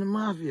says I'm in the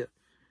mafia.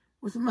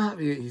 What's the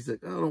mafia? He's like,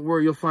 oh, don't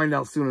worry. You'll find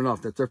out soon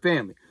enough. That's our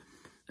family.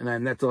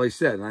 And that's all he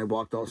said. And I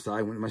walked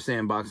outside, went to my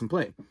sandbox and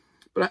played.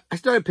 But I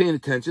started paying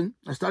attention.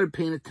 I started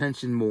paying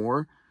attention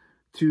more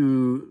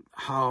to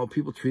how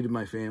people treated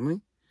my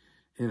family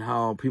and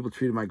how people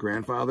treated my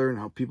grandfather and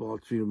how people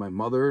treated my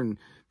mother and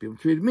people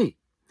treated me.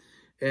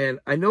 And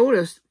I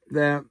noticed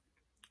that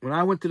when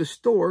I went to the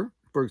store,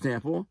 for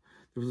example,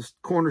 there was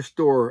a corner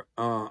store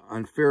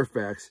on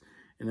Fairfax,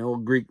 and an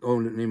old Greek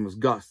owner name was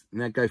Gus,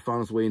 and that guy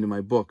found his way into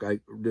my book.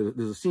 There's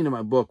a scene in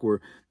my book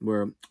where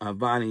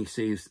Vani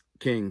saves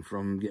King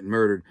from getting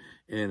murdered,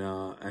 and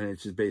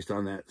it's just based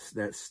on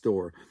that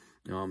store.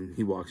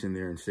 He walks in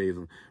there and saves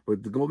him.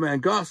 But the old man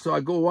Gus, so I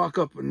go walk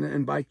up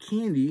and buy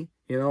candy,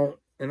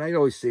 and I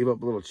always save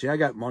up a little change. I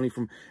got money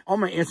from all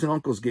my aunts and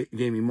uncles gave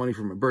me money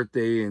for my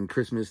birthday and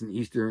Christmas and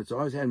Easter, and so I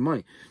always had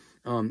money.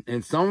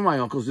 And some of my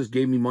uncles just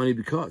gave me money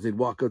because they'd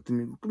walk up to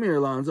me, come here,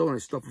 Alonzo, and I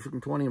stuff a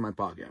freaking 20 in my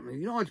pocket. I mean,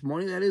 you know how much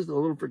money that is to a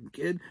little freaking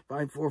kid,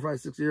 4, 5,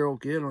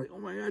 6-year-old kid. I'm like, oh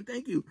my God,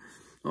 thank you,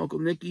 Uncle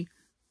Nicky.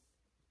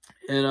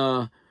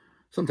 And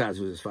sometimes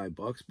it was just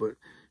 $5, but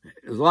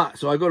it was a lot.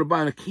 So I go to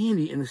buying a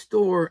candy in the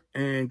store,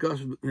 and Gus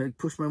would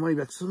pushed my money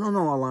back. So no,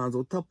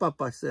 Alonzo, top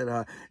up. I said,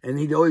 and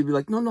he'd always be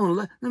like, no,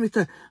 let me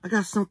tell you, I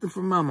got something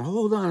for Mama.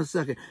 Hold on a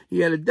second.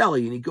 He had a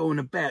deli, and he'd go in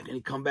the back, and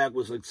he'd come back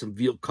with like some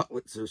veal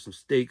cutlets or some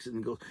steaks, and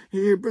he goes,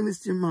 here, bring this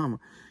to your mama.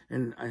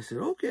 And I said,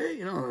 okay,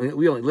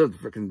 we only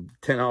lived freaking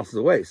 10 houses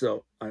away,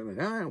 so I'm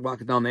like, all right,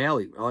 walking down the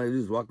alley. All I do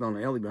is walk down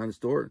the alley behind the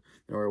store, and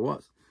there I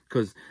was.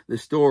 Because the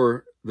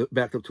store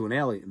backed up to an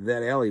alley.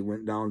 That alley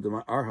went down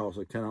to our house,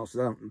 like 10 houses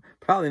down.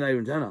 Probably not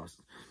even 10 houses.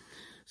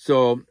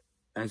 So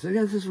I said,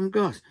 yeah, this is from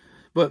Gus.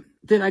 But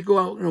then I go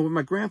out, with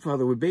my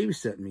grandfather would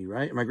babysit me,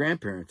 right? My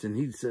grandparents. And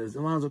he says,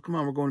 Alonzo, come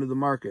on, we're going to the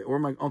market. Or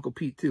my Uncle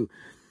Pete, too.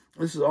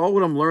 This is all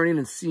what I'm learning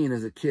and seeing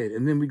as a kid.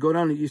 And then we go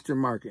down to Eastern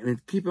Market.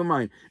 And keep in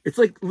mind, it's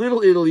like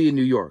Little Italy in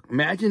New York.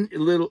 Imagine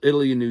Little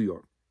Italy in New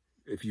York.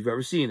 If you've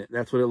ever seen it,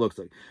 that's what it looks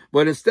like.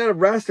 But instead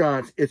of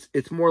restaurants,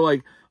 it's more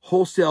like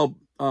wholesale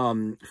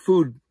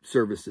food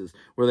services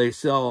where they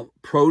sell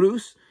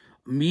produce,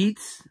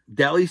 meats,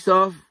 deli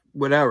stuff,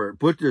 whatever.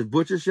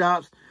 Butcher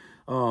shops.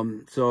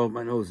 So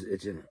my nose is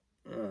itching.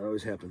 It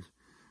always happens.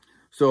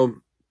 So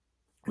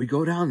we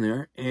go down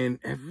there, and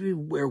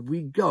everywhere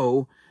we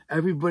go,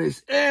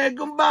 everybody's, hey,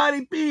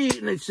 Gombani Pete,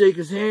 and they shake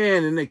his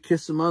hand, and they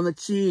kiss him on the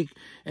cheek,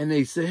 and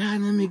they say, let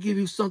me give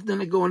you something.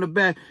 They go in the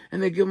back,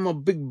 and they give him a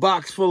big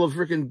box full of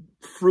freaking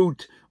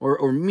fruit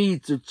or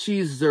meats or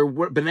cheeses or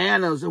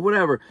bananas or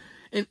whatever.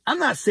 And I'm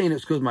not saying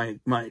it's because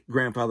my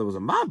grandfather was a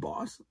mob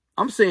boss.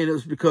 I'm saying it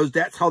was because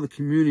that's how the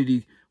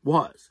community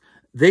was.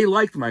 They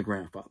liked my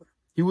grandfather.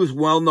 He was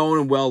well-known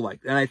and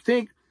well-liked. And I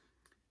think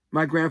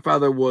my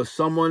grandfather was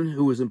someone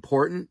who was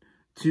important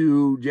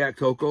to Jack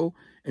Tocco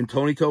and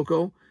Tony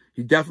Tocco.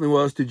 He definitely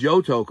was to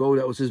Joe Tocco.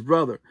 That was his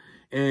brother.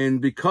 And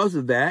because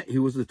of that, he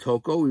was a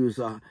Tocco. He was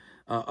a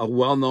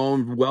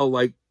well-known,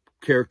 well-liked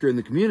character in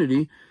the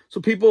community. So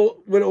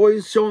people would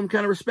always show him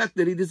kind of respect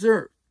that he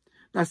deserved.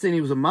 Not saying he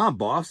was a mob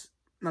boss.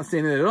 Not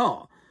saying that at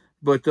all.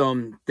 But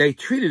they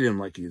treated him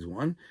like he was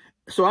one.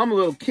 So I'm a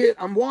little kid.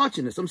 I'm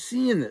watching this. I'm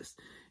seeing this.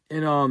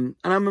 And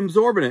I'm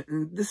absorbing it.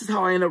 And this is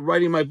how I end up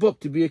writing my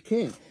book, To Be a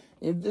King.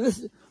 And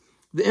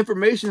the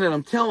information that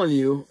I'm telling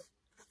you,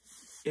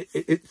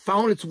 it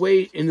found its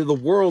way into the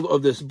world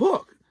of this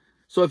book.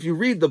 So if you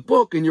read the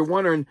book and you're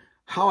wondering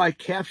how I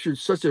captured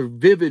such a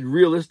vivid,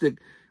 realistic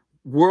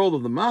world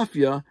of the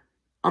mafia,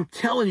 I'm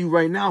telling you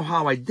right now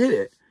how I did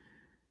it.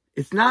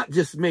 It's not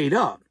just made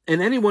up.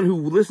 And anyone who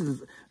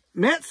listens,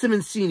 Matt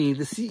Simoncini,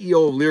 the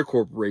CEO of Lear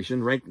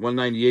Corporation, ranked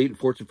 198 in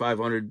Fortune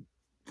 500,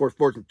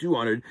 Fortune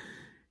 200,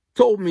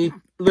 told me,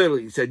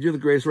 literally, he said, you're the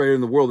greatest writer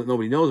in the world that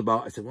nobody knows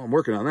about. I said, well, I'm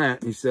working on that.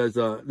 And he says,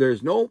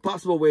 there's no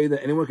possible way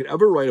that anyone could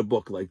ever write a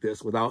book like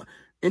this without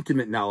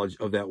intimate knowledge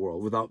of that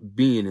world, without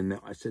being in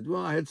that. I said,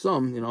 well, I had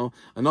some,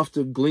 enough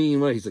to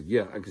glean. He's like,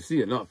 yeah, I can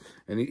see enough.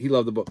 And he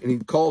loved the book. And he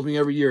calls me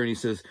every year and he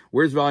says,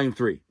 where's volume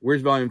 3?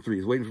 Where's volume 3?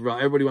 He's waiting for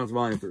volume. Everybody wants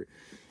volume 3.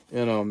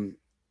 And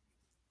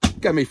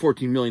guy made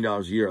 $14 million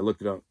a year. I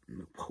looked it up.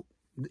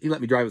 He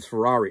let me drive his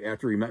Ferrari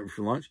after he met me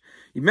for lunch.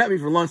 He met me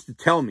for lunch to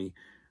tell me,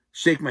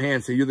 shake my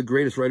hand, say, you're the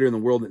greatest writer in the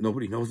world that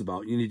nobody knows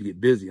about. You need to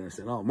get busy. And I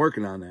said, oh, I'm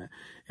working on that.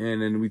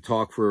 And then we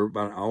talked for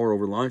about an hour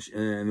over lunch,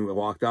 and we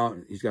walked out,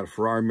 and he's got a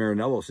Ferrari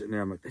Maranello sitting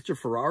there. I'm like, that's your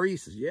Ferrari? He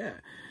says, yeah.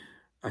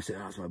 I said,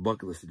 oh, it's my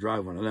bucket list to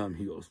drive one of them.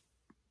 He goes,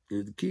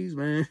 here's the keys,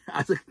 man. I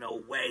was like,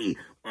 no way.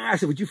 I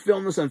said, would you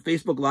film this on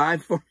Facebook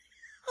Live for me?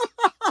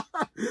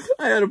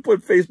 I had to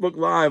put Facebook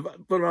Live,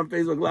 put it on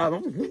Facebook Live,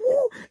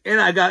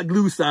 and I got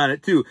loose on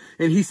it too.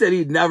 And he said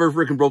he'd never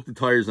freaking broke the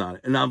tires on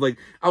it. And I'm like,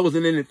 I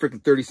wasn't in it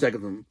freaking 30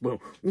 seconds.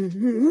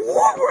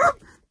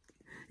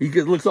 He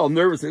looks all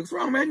nervous. What's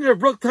wrong, man? You never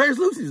broke the tires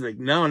loose? He's like,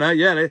 no, not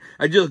yet.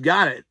 I just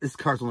got it. This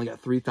car's only got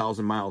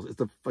 3,000 miles.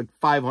 It's a like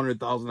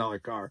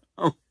 $500,000 car.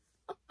 Oh.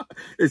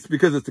 It's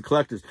because it's the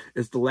collectors.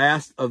 It's the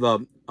last of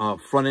the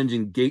front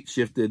engine gate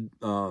shifted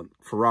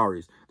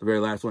Ferraris. The very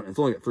last one. It's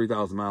only got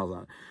 3,000 miles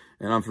on it.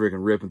 And I'm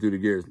freaking ripping through the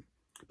gears.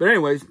 But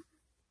anyways,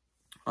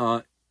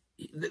 it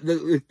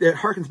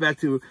harkens back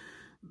to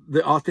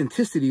the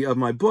authenticity of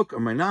my book or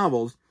my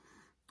novels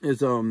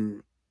is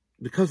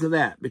because of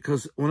that.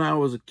 Because when I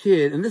was a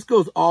kid, and this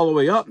goes all the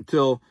way up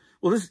until,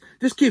 well,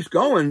 this keeps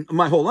going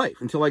my whole life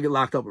until I get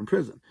locked up in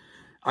prison.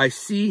 I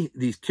see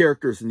these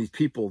characters and these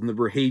people and the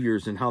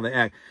behaviors and how they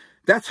act.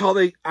 That's how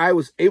I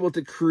was able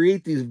to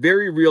create these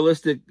very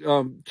realistic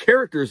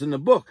characters in the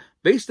book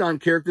based on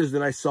characters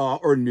that I saw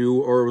or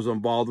knew or was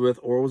involved with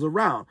or was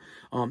around.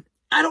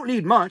 I don't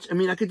need much. I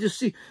mean, I could just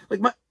see, like,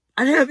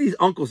 I have these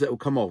uncles that would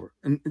come over.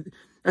 And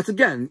that's,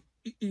 again,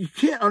 you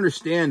can't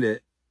understand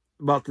it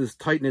about this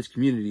tight-knit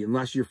community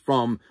unless you're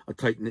from a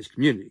tight-knit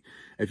community.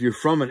 If you're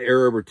from an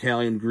Arab,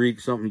 Italian,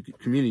 Greek, something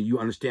community, you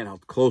understand how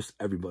close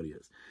everybody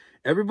is.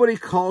 Everybody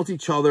calls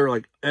each other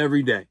like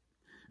every day.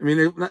 I mean,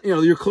 they're not,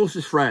 your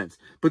closest friends.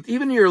 But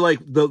even your, like,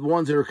 the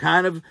ones that are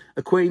kind of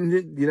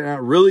acquainted,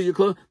 not really your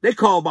close, they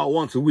call about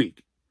once a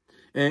week.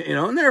 And,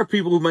 and there are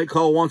people who might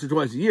call once or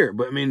twice a year.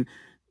 But, I mean,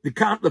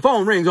 the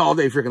phone rings all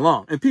day freaking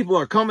long. And people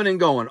are coming and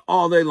going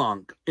all day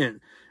long.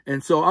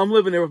 And so I'm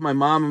living there with my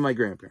mom and my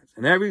grandparents.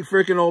 And every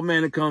freaking old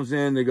man that comes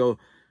in, they go,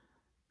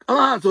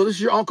 Alonzo, this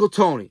is your Uncle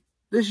Tony.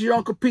 This is your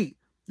Uncle Pete.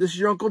 This is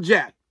your Uncle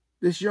Jack.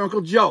 This is your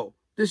Uncle Joe.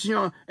 This,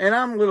 and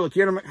I'm a little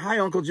kid. I'm like, hi,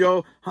 Uncle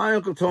Joe. Hi,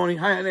 Uncle Tony.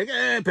 Hi, and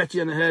they pet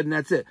you on the head, and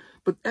that's it.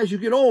 But as you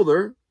get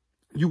older,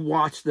 you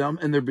watch them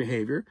and their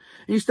behavior,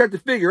 and you start to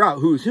figure out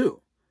who's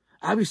who.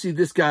 Obviously,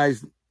 this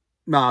guy's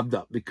mobbed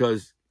up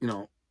because,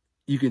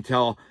 you can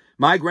tell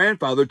my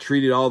grandfather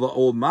treated all the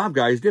old mob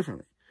guys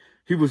differently.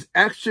 He was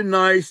extra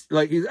nice.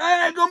 Like, he's,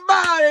 hey, come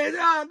by.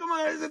 Oh, come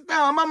on, sit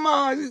down.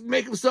 Mama, just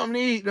make him something to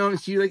eat. And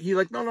he's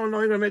like, no, you're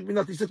going to make me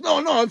nothing. He says,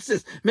 no, it's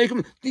this. Make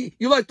him,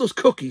 you like those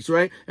cookies,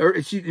 right?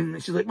 And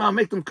she's like, Mom,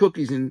 make them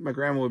cookies. And my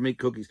grandma would make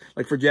cookies.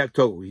 Like for Jack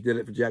Tocco. He did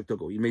it for Jack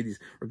Tocco. He made these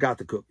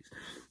regatta cookies.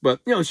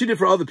 But, she did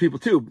for other people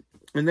too.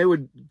 And they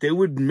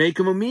would make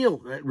him a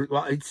meal.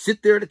 He'd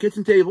sit there at the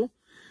kitchen table.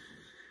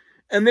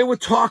 And they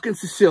would talk in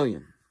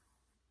Sicilian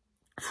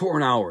for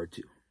an hour or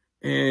two.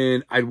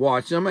 And I'd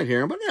watch them, I'd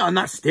hear them, but I'm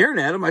not staring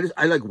at them.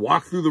 I like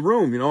walk through the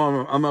room, I'm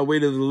on my way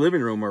to the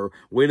living room or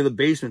way to the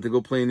basement to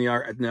go play in the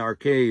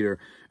arcade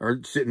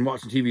or sit and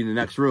watch the TV in the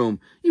next room.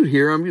 You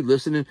hear them, you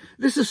listen, and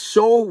this is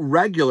so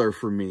regular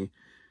for me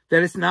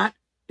that it's not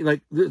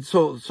like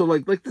so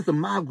like the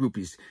mob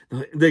groupies.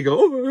 They go,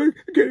 oh,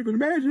 I can't even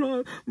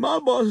imagine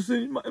mob bosses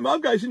and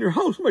mob guys in your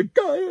house. Oh my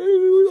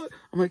God!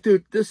 I'm like,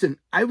 dude, listen.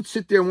 I would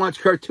sit there and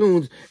watch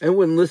cartoons and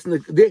wouldn't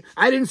listen to.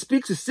 I didn't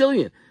speak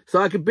Sicilian.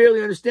 So I could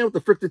barely understand what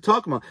the frick they're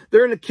talking about.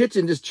 They're in the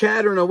kitchen just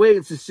chattering away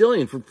in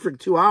Sicilian for frick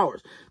 2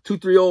 hours.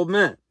 2-3 old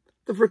men.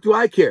 The frick do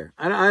I care?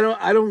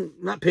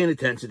 Not paying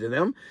attention to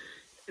them.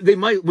 They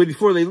might,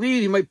 before they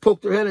leave, he might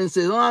poke their head and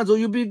say, Alonzo,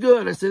 you'll be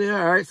good. I said,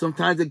 yeah, all right.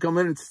 Sometimes they come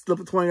in and slip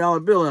a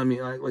 $20 bill on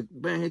me. Like,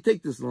 man, hey,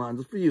 take this,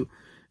 Alonzo, for you.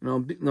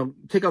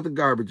 Take out the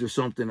garbage or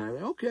something. I'm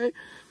like, okay.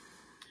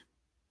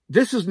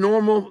 This is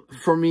normal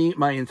for me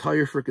my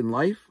entire freaking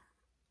life.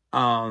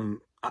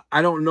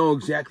 I don't know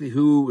exactly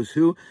who was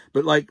who,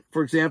 but like,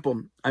 for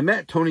example, I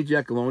met Tony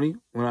Giacalone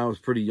when I was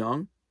pretty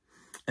young,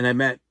 and I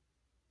met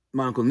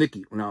my Uncle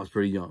Nicky when I was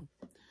pretty young.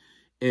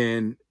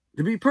 And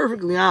to be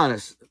perfectly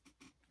honest,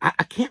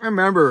 I can't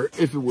remember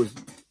if it was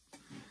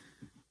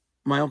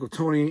my Uncle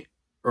Tony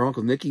or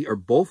Uncle Nicky or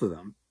both of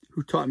them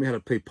who taught me how to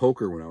play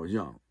poker when I was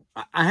young.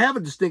 I have a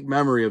distinct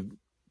memory of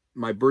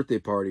my birthday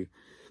party.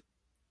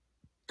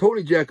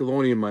 Tony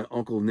Giacalone and my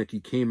Uncle Nicky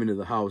came into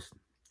the house.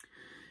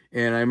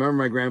 And I remember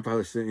my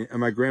grandfather saying, and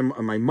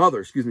my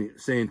mother,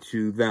 saying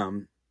to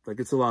them, like,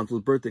 it's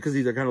Alonzo's birthday, because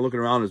he's kind of looking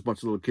around, there's a bunch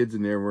of little kids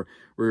in there, and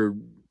we're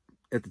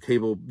at the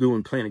table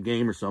playing a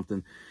game or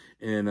something.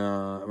 And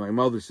my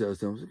mother says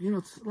to him,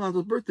 it's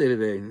Alonzo's birthday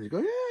today. And they go,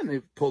 yeah, and they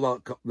pulled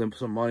out them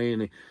some money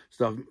and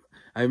stuff.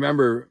 I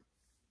remember,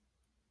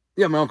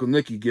 my Uncle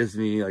Nicky gives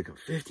me like a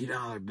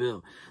 $50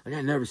 bill. Like,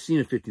 I'd never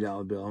seen a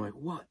 $50 bill. I'm like,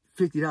 what?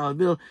 $50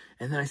 bill.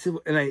 And then I said,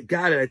 and I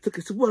got it. I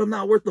said, what, I'm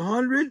not worth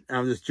 100? And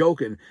I'm just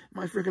joking.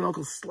 My freaking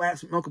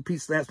Uncle Pete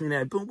slaps me in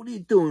that. Boom, what are you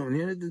doing?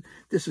 You're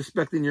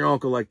disrespecting your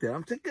uncle like that.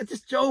 I'm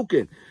just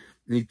joking.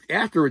 And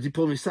afterwards, he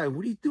pulled me aside.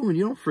 What are you doing?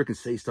 You don't freaking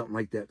say something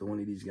like that to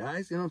one of these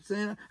guys. You know what I'm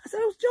saying? I said,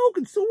 I was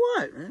joking. So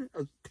what, man? I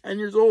was 10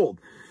 years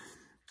old.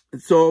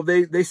 And so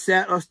they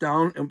sat us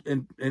down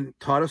and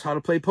taught us how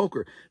to play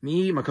poker.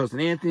 Me, my cousin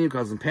Anthony, my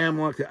cousin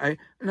Pamela.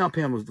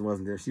 Pamela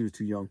wasn't there. She was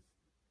too young.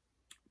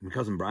 My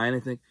cousin Brian, I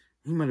think.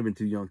 He might have been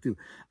too young, too.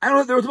 I don't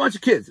know. There was a bunch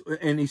of kids.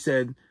 And he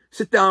said,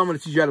 sit down. I'm going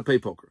to teach you how to play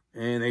poker.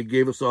 And they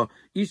gave us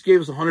each gave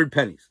us 100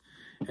 pennies.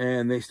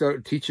 And they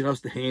started teaching us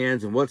the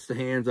hands and what's the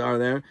hands are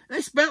there. And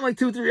they spent like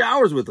 2-3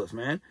 hours with us,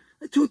 man.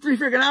 Like 2-3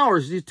 freaking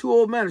hours. These two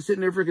old men are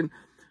sitting there freaking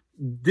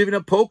divvying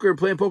up poker and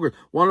playing poker.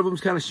 One of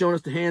them's kind of showing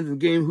us the hands in the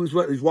game, who's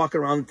what. He's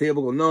walking around the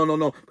table going, no, no,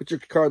 no, put your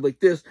card like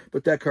this,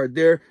 put that card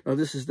there. No,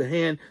 this is the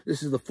hand.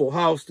 This is the full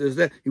house. There's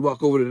that. You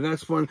walk over to the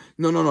next one.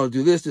 No, no, no,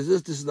 do this, this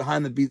is the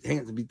hand that beat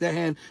that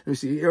hand. Let me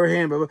see your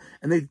hand, blah, blah.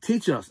 And they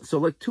teaching us. So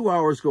like 2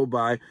 hours go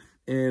by,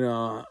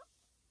 and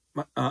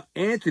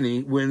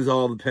Anthony wins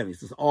all the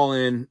pennies. It's all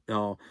in,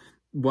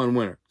 one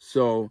winner.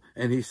 So,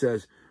 and he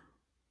says,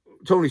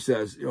 Tony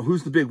says,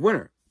 who's the big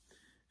winner?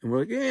 And we're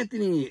like,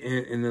 Anthony.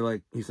 And they're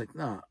like, he's like,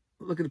 nah,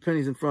 look at the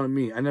pennies in front of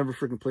me. I never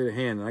freaking played a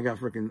hand, and I got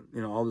freaking,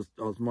 all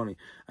this money.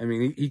 I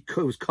mean, he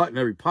was cutting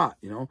every pot,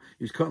 He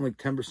was cutting like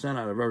 10%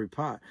 out of every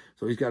pot.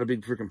 So he's got a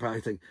big freaking pot.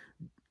 He's like,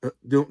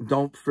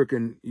 don't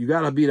freaking, you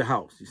got to beat a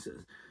house, he says.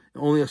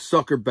 Only a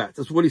sucker bets.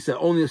 That's what he said.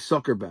 Only a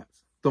sucker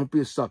bets. Don't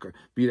be a sucker.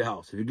 Beat a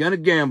house. If you're going to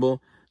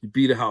gamble, you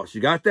beat a house. You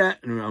got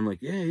that? And I'm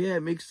like, yeah,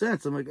 it makes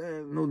sense. I'm like,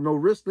 no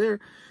risk there.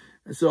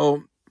 And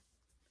so,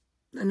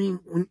 I mean,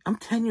 when I'm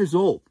 10 years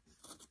old.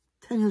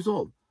 10 years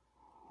old.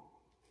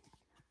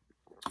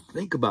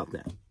 Think about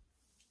that.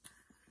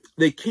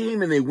 They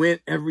came and they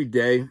went every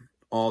day,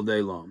 all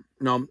day long.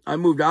 Now, I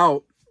moved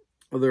out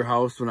of their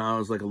house when I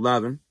was like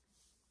 11.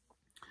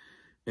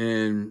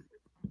 And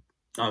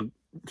I'll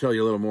tell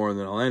you a little more and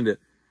then I'll end it.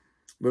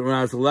 But when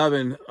I was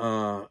 11,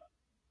 I'm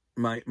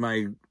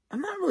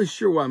not really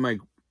sure why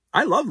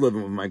I love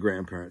living with my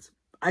grandparents.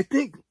 I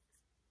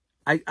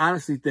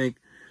honestly think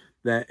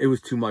that it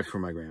was too much for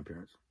my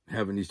grandparents,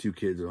 having these two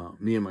kids around,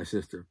 me and my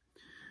sister.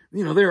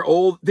 They're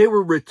old. They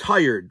were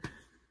retired.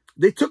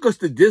 They took us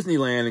to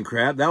Disneyland and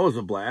crap. That was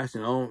a blast,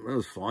 It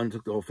was fun.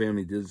 Took the whole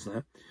family to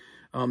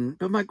Disneyland.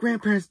 But my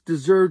grandparents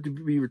deserved to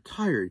be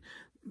retired.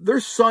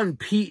 Their son,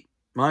 Pete,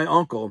 my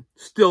uncle,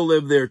 still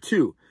lived there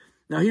too.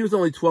 Now, he was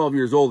only 12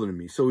 years older than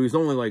me, so he was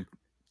only like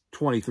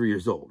 23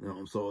 years old,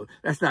 So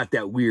that's not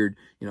that weird,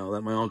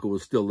 that my uncle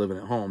was still living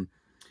at home.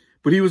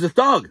 But he was a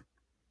thug.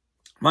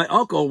 My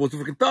uncle was a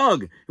freaking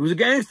thug. He was a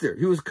gangster.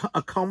 He was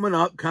a coming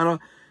up kind of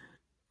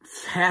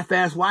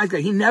half-ass wise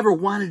guy. He never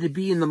wanted to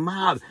be in the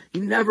mob. He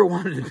never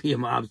wanted to be a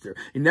mobster.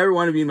 He never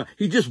wanted to be in the mob.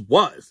 He just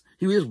was.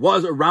 He just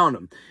was around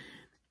him.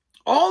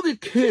 All the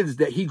kids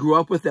that he grew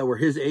up with that were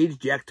his age,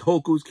 Jack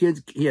Tocco's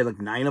kids, he had like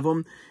 9 of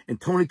them, and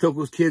Tony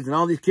Tocco's kids and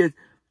all these kids,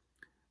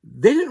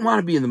 they didn't want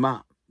to be in the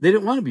mob. They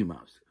didn't want to be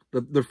mobsters.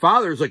 Their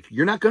father's like,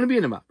 you're not going to be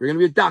in the mob. You're going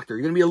to be a doctor.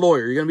 You're going to be a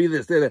lawyer. You're going to be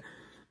this, that.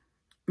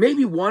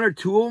 Maybe 1 or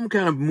 2 of them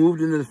kind of moved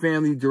into the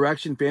family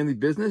direction, family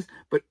business,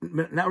 but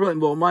not really.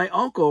 Well, my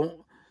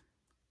uncle,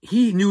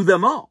 he knew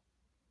them all.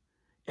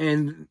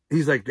 And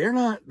he's like, they're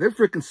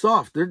freaking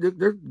soft. They're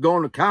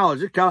going to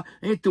college. They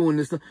ain't doing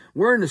this stuff.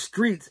 We're in the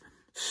streets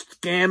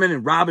scamming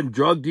and robbing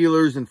drug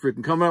dealers and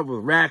freaking coming up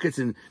with rackets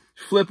and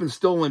flipping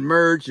stolen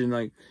merch. And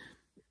like,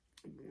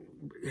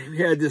 we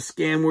had this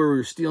scam where we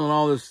were stealing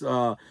all this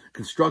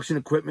construction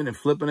equipment and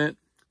flipping it.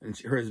 And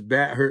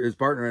his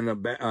partner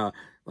ended up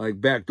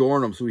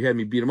backdooring him, so he had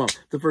me beat him up. It's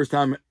the first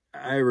time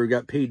I ever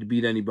got paid to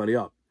beat anybody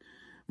up,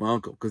 my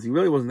uncle, because he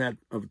really wasn't that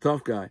of a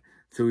tough guy.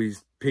 So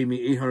he's paid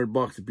me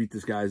 $800 to beat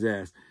this guy's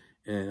ass,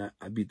 and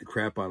I beat the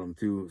crap out of him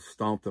too,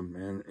 stomped him,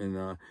 man. And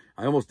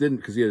I almost didn't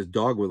because he had his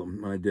dog with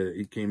him when I did it.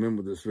 He came in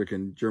with this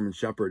freaking German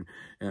Shepherd,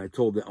 and I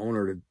told the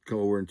owner to go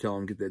over and tell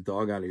him, get that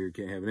dog out of here, you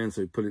can't have it in.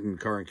 So he put it in the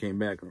car and came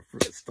back, and I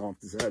freaking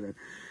stomped his head in.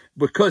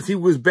 Because he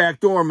was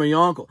backdooring my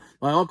uncle.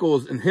 My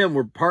uncle and him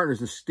were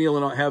partners in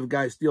stealing, have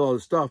guys steal all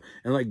this stuff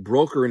and like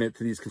brokering it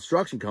to these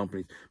construction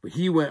companies. But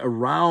he went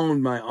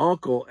around my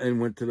uncle and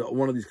went to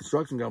one of these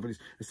construction companies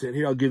and said,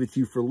 here, I'll give it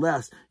to you for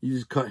less. You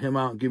just cut him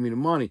out and give me the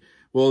money.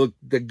 Well,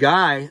 the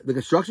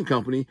construction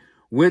company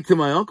went to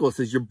my uncle and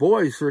says, your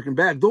boy's freaking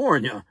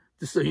backdooring you,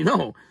 just so you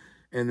know.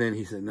 And then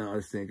he said, no,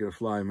 this ain't gonna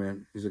fly,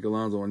 man. He's like,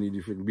 Alonzo, I need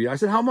you freaking beat. I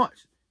said, how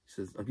much? He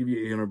says, I'll give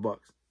you $800.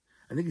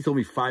 I think he told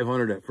me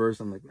 500 at first.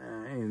 I'm like,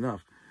 nah, ain't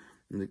enough.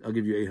 I'm like, I'll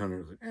give you 800. I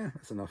was like,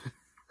 that's enough.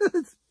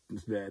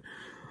 It's bad.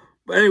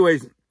 But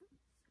anyways,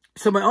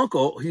 so my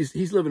uncle,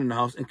 he's living in the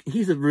house, and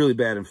he's a really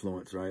bad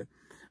influence, right?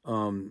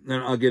 And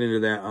I'll get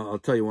into that. I'll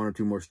tell you 1 or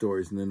 2 more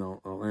stories, and then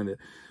I'll end it.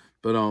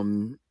 But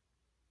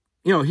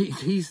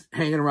he's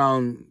hanging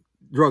around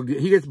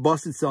he gets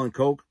busted selling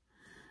coke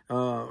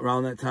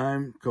around that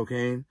time,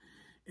 cocaine,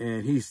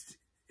 and he's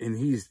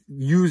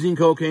using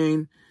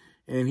cocaine.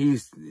 And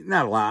he's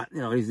not a lot,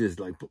 he's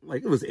just like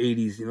it was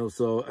 80s,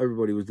 so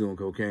everybody was doing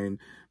cocaine,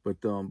 but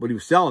he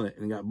was selling it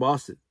and got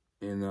busted.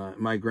 And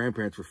my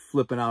grandparents were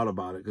flipping out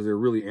about it because they're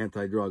really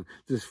anti-drug,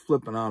 just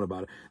flipping out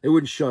about it. They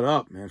wouldn't shut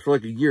up, man, for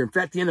like a year. In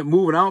fact, he ended up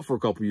moving out for a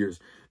couple of years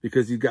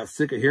because he got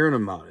sick of hearing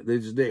about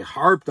it. They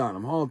harped on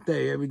him all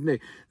day, every day,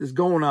 just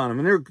going on him.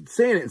 And they're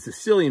saying it in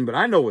Sicilian, but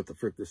I know what the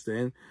frick they're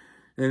saying.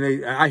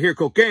 And I hear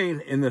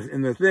cocaine in the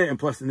thing, and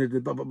plus, and they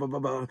blah, blah, blah, blah,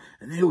 blah,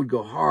 and they would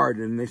go hard,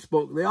 and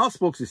they all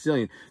spoke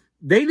Sicilian.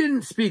 They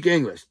didn't speak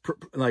English.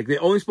 Like, they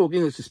only spoke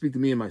English to speak to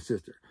me and my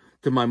sister.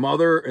 To my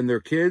mother and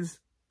their kids,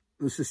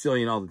 it was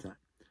Sicilian all the time.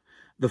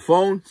 The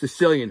phone,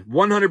 Sicilian,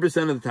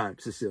 100% of the time,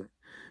 Sicilian.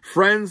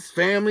 Friends,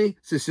 family,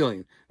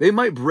 Sicilian. They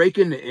might break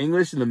into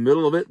English in the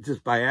middle of it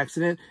just by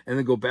accident and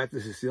then go back to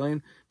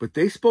Sicilian, but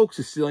they spoke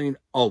Sicilian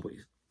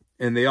always.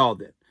 and they all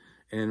did.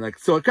 And like,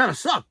 so it kind of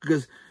sucked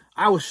because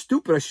I was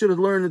stupid. I should have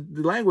learned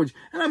the language.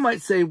 And I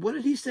might say, what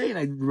did he say? And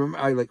I remember,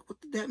 I like, what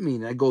did that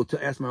mean? And I go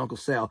to ask my Uncle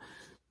Sal.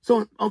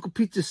 So Uncle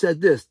Pete just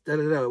said this. Da,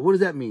 da, da. What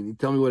does that mean? He'd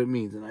tell me what it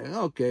means. And I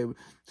go, okay.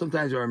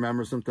 Sometimes I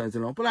remember, sometimes I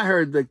don't. But I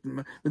heard like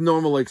the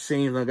normal like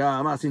saying like,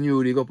 ah, ma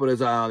signori, go por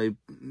esale,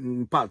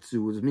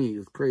 pazzu was me. It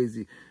was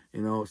crazy.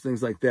 You know,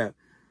 things like that.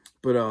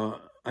 But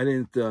I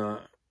didn't,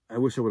 I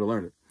wish I would have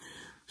learned it.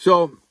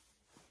 So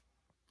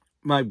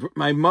my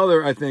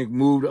mother, I think,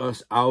 moved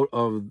us out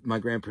of my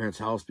grandparents'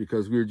 house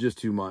because we were just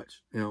too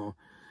much. You know,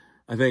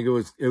 I think it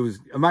was,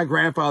 my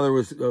grandfather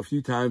was a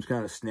few times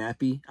kind of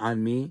snappy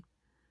on me,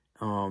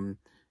 and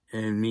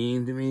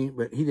mean to me,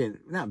 but he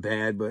didn't, not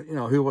bad, but, you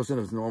know, he wasn't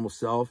his normal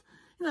self.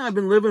 You know, I've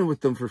been living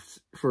with them for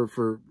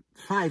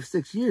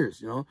 5-6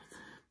 years, you know.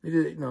 They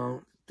did, you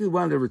know, dude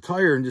wanted to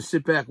retire and just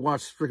sit back,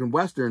 watch freaking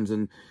Westerns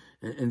and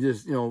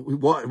just, you know,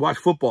 watch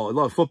football. I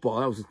love football.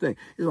 That was the thing.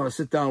 He want to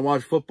sit down and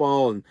watch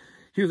football, and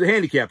he was a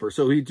handicapper,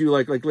 so he'd do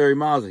like Larry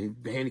Mazza.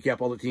 He'd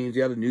handicap all the teams.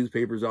 He had the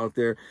newspapers out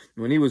there.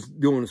 When he was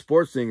doing the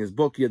sports thing, his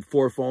book, he had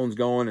 4 phones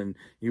going, and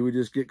he would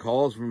just get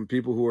calls from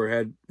people who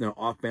had, you know,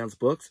 off-balance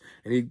books,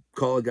 and he'd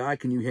call a guy,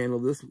 can you handle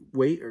this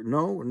weight? Or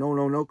no,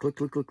 click,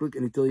 and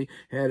until he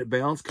had it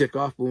balanced, kick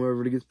off, boom,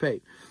 everybody gets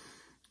paid.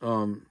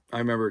 I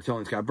remember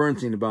telling Scott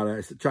Bernstein about it.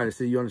 I said, trying to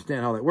say, you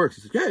understand how that works?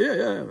 He said,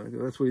 yeah.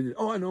 That's what he did.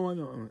 Oh, I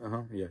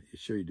know. Yeah,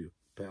 sure you do,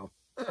 pal.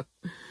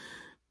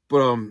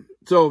 But,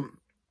 so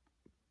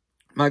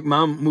my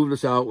mom moved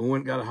us out. We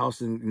went and got a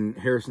house in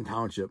Harrison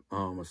Township,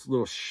 a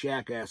little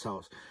shack-ass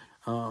house.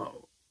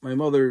 My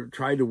mother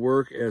tried to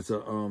work as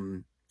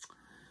a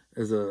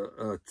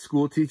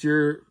school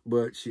teacher,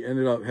 but she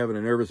ended up having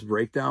a nervous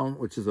breakdown,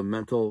 which is a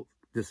mental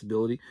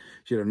disability.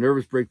 She had a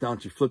nervous breakdown.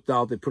 She flipped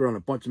out. They put her on a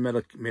bunch of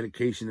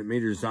medication that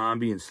made her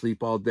zombie and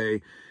sleep all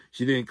day.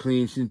 She didn't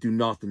clean. She didn't do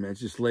nothing, man.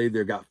 She just laid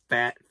there, got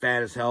fat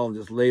as hell, and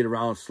just laid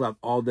around, slept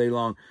all day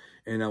long,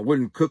 and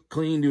wouldn't cook,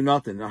 clean, do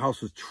nothing. The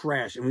house was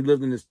trash, and we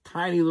lived in this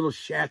tiny little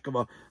shack of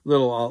a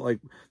little, like,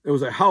 it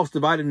was a house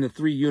divided into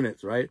 3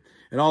 units, right?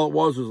 And all it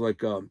was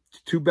like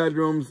 2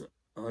 bedrooms,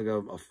 like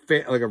a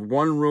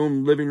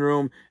 1-room living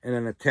room, and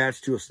then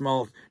attached to a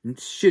small,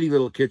 shitty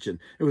little kitchen.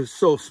 It was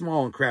so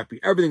small and crappy.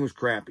 Everything was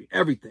crappy.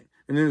 Everything.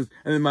 And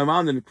then my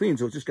mom didn't clean,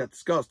 so it just got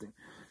disgusting.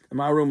 And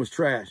my room was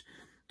trash.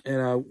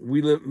 And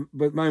we lived,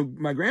 but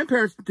my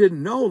grandparents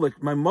didn't know.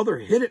 Like, my mother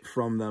hid it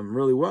from them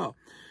really well.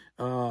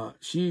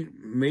 She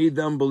made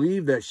them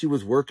believe that she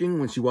was working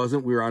when she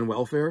wasn't. We were on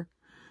welfare.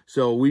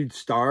 So we'd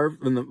starve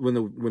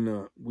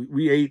when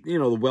we ate, you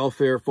know, the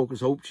welfare Focus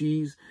Hope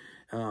cheese,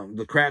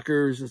 the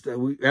crackers and stuff.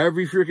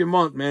 Every freaking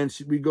month, man,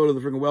 we'd go to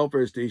the freaking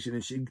welfare station,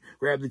 and she'd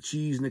grab the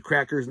cheese and the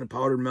crackers and the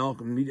powdered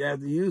milk, and we'd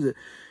have to use it.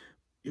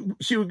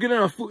 She would get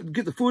enough food,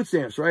 get the food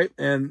stamps, right?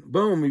 And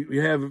boom, we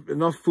have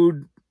enough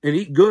food and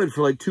eat good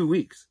for like 2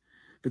 weeks.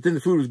 But then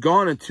the food was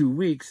gone in 2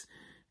 weeks,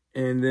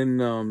 and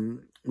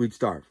then we'd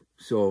starve.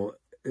 So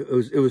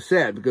it was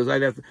sad, because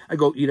I'd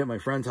go eat at my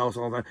friend's house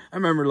all the time. I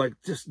remember like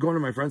just going to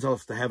my friend's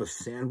house to have a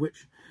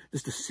sandwich.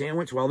 Just a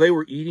sandwich while they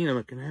were eating. I'm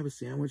like, can I have a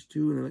sandwich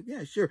too? And they're like,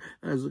 yeah, sure.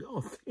 And I was like,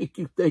 oh,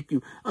 thank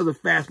you. I was a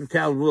fast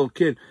metabolism little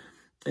kid,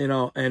 you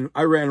know, and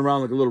I ran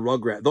around like a little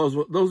rugrat.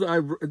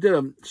 I did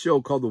a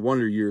show called The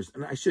Wonder Years,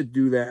 and I should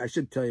do that. I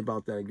should tell you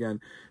about that again.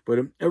 But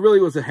it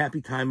really was a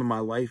happy time in my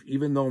life,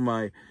 even though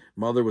my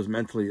mother was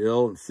mentally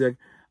ill and sick.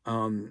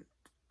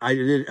 I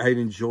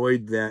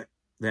enjoyed that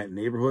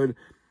neighborhood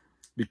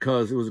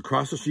because it was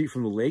across the street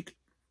from the lake,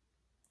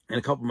 and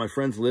a couple of my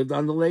friends lived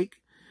on the lake.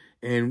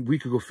 And we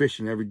could go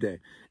fishing every day.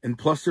 And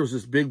plus there was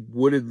this big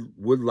wood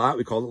lot.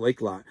 We called it Lake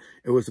Lot.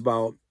 It was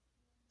about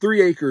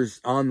 3 acres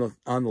on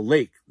the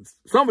lake.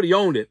 Somebody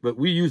owned it, but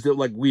we used it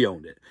like we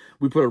owned it.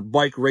 We put a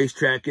bike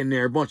racetrack in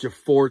there, a bunch of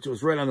forts. It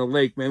was right on the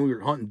lake, man. We were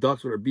hunting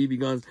ducks with our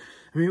BB guns.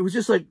 I mean, it was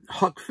just like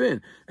Huck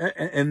Finn.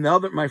 And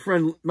my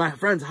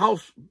friend's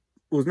house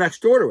was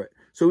next door to it.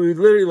 So we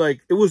literally,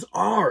 like, it was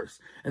ours.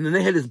 And then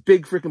they had this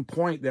big freaking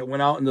point that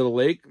went out into the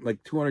lake,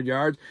 like 200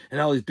 yards,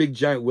 and all these big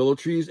giant willow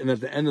trees. And at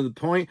the end of the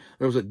point,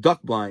 there was a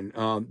duck blind,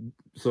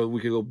 so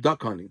we could go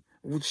duck hunting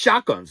with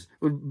shotguns.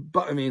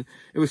 I mean,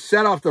 it was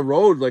set off the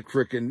road like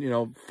freaking, you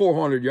know,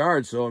 400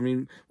 yards. So, I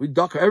mean,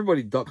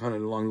 everybody duck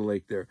hunted along the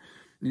lake there.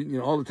 You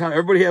know, all the time.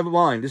 Everybody had a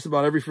blind. Just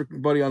about every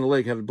freaking buddy on the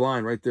lake had a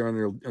blind right there on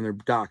their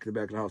dock at the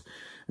back of the house.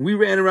 And we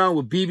ran around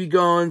with BB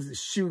guns,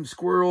 shooting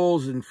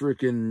squirrels and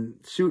freaking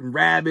shooting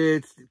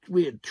rabbits.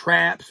 We had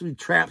traps. We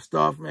trapped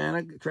stuff, man.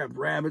 I trapped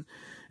rabbits.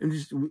 And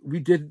we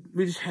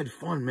just had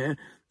fun, man.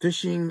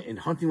 Fishing and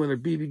hunting with our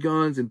BB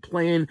guns and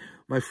playing.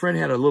 My friend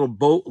had a little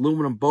boat,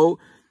 aluminum boat.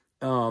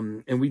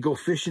 And we go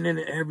fishing in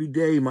it every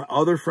day. My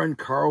other friend,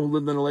 Carl, who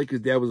lived on the lake,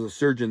 his dad was a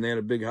surgeon. They had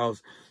a big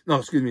house. No,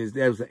 excuse me. His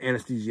dad was an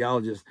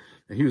anesthesiologist.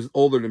 And he was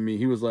older than me.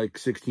 He was like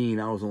 16.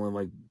 I was only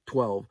like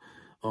 12.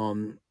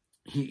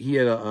 He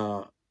had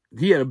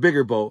a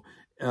bigger boat,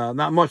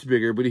 not much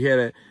bigger, but he had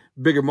a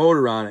bigger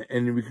motor on it.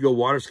 And we could go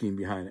water skiing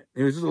behind it.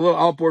 It was just a little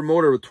outboard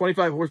motor with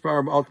 25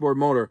 horsepower outboard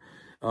motor.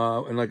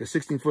 and like a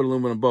 16-foot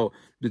aluminum boat.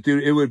 The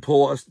dude, it would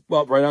pull us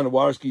up right on the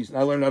water skis, and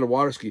I learned how to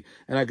water ski,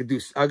 and I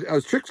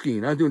was trick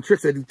skiing. I was doing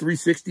tricks. I do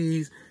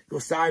 360s, go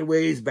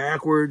sideways,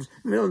 backwards.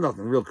 I mean, it was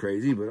nothing real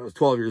crazy, but I was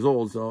 12 years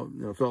old, so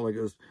I felt like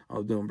I was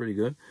doing pretty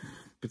good.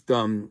 But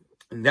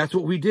and that's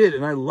what we did,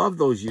 and I loved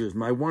those years,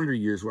 my wonder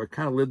years, where I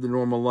kind of lived a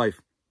normal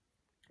life.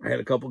 I had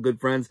a couple good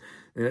friends.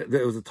 It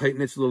was a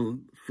tight-knit little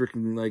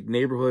freaking like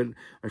neighborhood.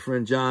 My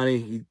friend Johnny,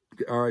 he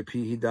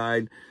R.I.P. He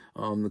died.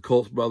 The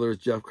Colts brothers,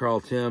 Jeff,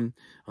 Carl, Tim.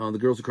 The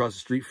girls across the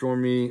street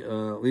from me,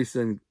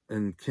 Lisa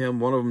and Kim.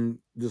 One of them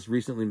just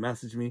recently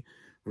messaged me.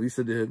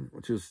 Lisa did,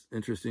 which was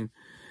interesting.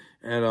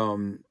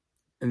 And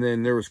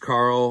then there was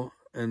Carl,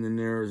 and then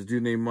there was a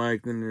dude named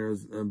Mike. Then there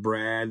was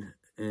Brad,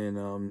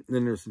 and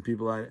then there's some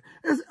people.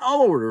 There's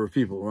all over. There were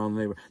people around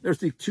the neighborhood. There's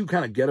the two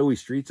kind of ghetto-y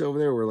streets over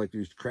there where like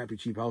these crappy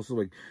cheap houses,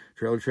 like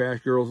trailer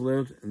trash girls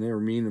lived, and they were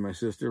mean to my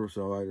sister.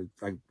 So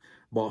I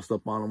bossed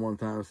up on them one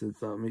time. I said,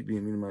 "Stop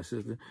being mean to my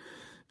sister."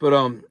 But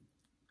and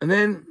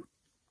then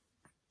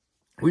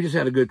we just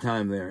had a good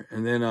time there.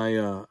 And then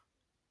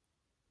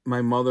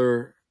my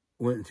mother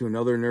went into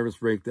another nervous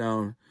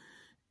breakdown,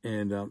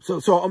 and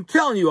so I'm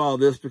telling you all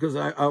this because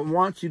I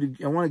want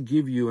to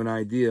give you an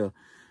idea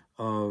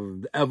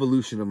of the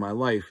evolution of my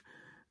life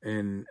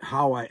and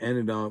how I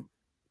ended up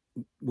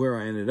where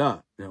I ended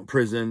up,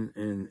 prison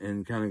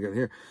and kind of got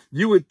here.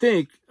 You would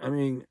think, I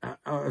mean,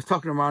 I was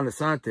talking to Ron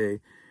Asante,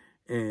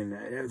 and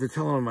after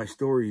telling him my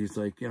story, he's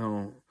like,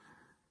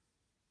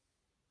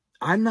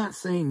 I'm not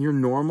saying you're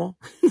normal,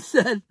 he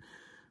said,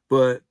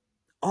 but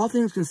all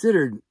things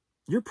considered,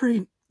 you're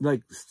pretty,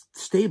 like,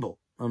 stable.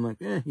 I'm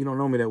like, you don't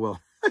know me that well.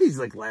 He's,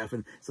 like,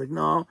 laughing. It's like,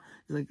 no.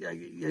 He's like,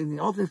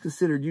 all things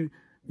considered,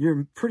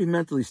 you're pretty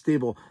mentally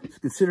stable,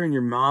 considering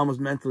your mom was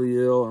mentally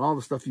ill and all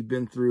the stuff you've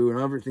been through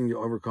and everything you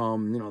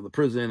overcome, the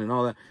prison and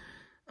all that.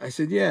 I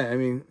said, yeah, I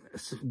mean,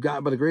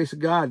 God, by the grace of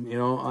God,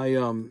 I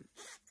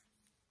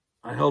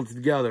held it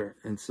together.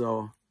 And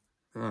so,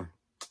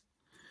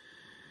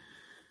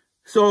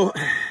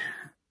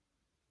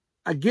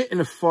 I get in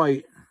a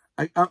fight.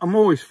 I'm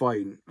always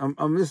fighting. I'm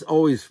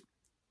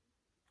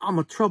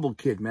a troubled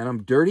kid, man.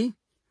 I'm dirty.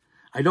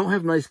 I don't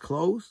have nice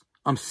clothes.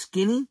 I'm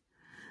skinny.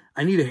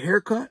 I need a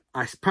haircut.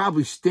 I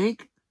probably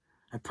stink.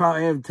 I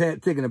probably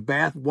haven't taken a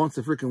bath once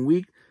a freaking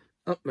week.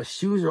 My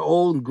shoes are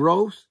old and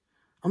gross.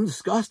 I'm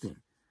disgusting.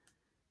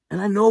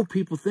 And I know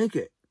people think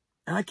it.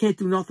 And I can't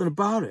do nothing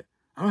about it.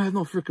 I don't have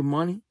no freaking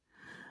money.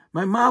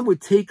 My mom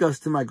would take us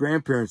to my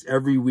grandparents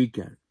every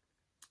weekend.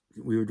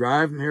 We would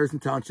drive from Harrison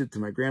Township to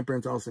my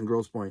grandparents' house in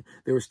Grosse Pointe.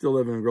 They were still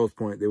living in Grosse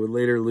Pointe. They would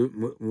later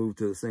move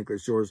to the St. Clair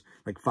Shores,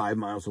 like 5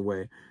 miles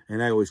away.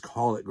 And I always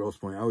call it Grosse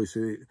Pointe. I always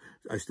say,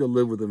 I still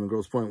live with them in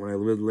Grosse Pointe when I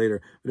lived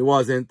later. But it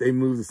wasn't. They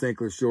moved to St.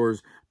 Clair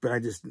Shores. But I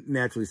just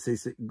naturally say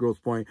Grosse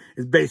Pointe.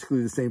 It's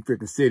basically the same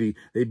freaking city.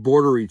 They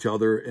border each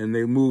other, and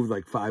they moved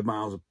like 5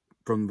 miles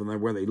from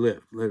where they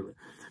lived, literally.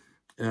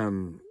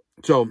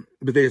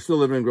 But they were still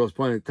living in Grosse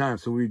Pointe at the time.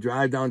 So we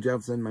drive down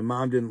Jefferson. My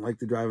mom didn't like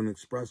to drive on the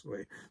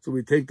expressway. So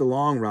we take the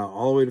long route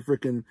all the way to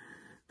freaking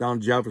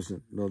down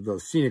Jefferson, the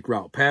scenic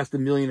route, past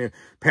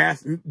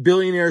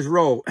Billionaires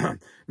Row.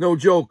 No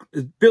joke.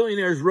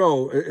 Billionaires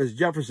Row is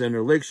Jefferson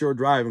or Lakeshore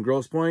Drive in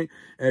Grosse Pointe.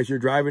 As you're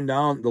driving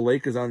down, the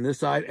lake is on this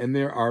side, and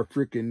there are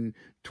freaking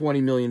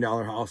 $20 million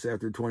house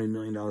after $20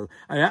 million.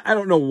 I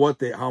don't know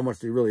how much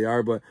they really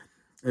are, but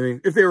I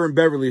mean, if they were in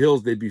Beverly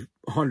Hills, they'd be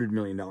 $100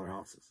 million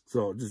houses.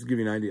 So just to give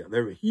you an idea,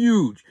 they're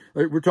huge.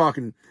 Like, we're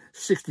talking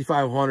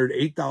 6,500,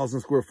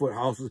 8,000 square foot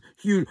houses,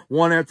 huge,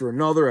 one after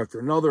another, after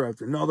another,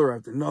 after another,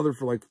 after another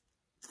for like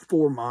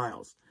 4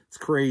 miles. It's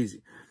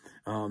crazy.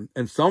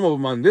 And some of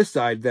them on this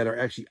side that are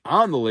actually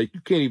on the lake,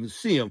 you can't even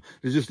see them.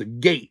 There's just a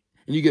gate,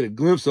 and you get a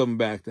glimpse of them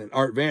back then.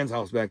 Art Van's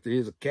house back there. He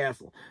has a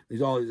castle.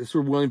 That's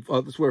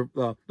where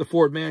the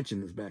Ford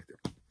Mansion is back there.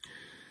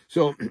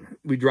 So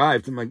we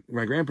drive to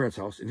my grandparents'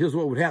 house, and here's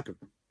what would happen.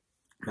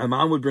 My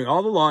mom would bring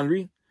all the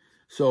laundry,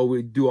 so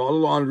we'd do all the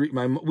laundry.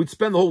 We'd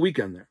spend the whole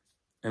weekend there,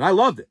 and I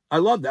loved it.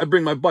 I'd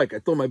bring my bike.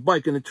 I'd throw my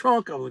bike in the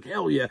trunk. I was like,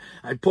 hell yeah.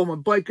 I'd pull my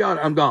bike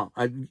out. I'm gone.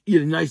 I'd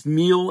eat a nice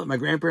meal at my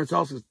grandparents'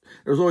 house. There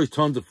was always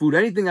tons of food,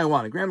 anything I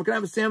wanted. Grandma, can I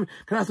have a sandwich?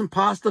 Can I have some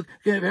pasta?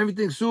 Can I have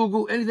everything,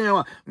 sugu, anything I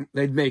want?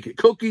 They'd make it.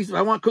 Cookies, if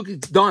I want cookies,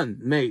 done,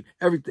 made,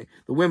 everything.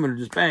 The women are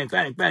just bang,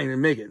 bang, bang, and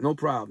make it. No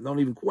problem. Don't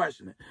even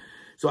question it.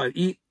 So I'd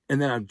eat. And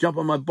then I'd jump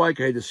on my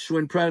bike. I had this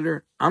Schwinn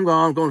Predator. I'm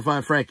gone. I'm going to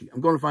find Frankie.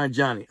 I'm going to find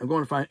Johnny. I'm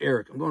going to find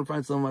Eric. I'm going to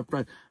find some of my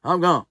friends. I'm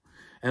gone.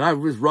 And I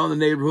just run the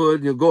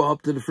neighborhood, go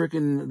up to the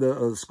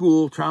freaking,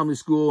 school, Trombley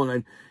School,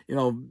 and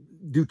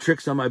I'd, do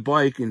tricks on my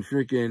bike and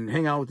freaking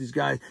hang out with these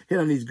guys, hit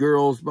on these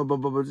girls, blah, blah,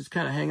 blah, blah, just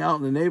kind of hang out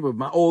in the neighborhood,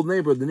 my old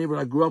neighborhood, the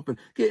neighborhood I grew up in,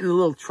 get in a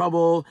little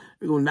trouble,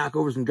 go knock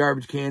over some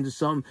garbage cans or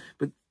something.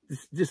 But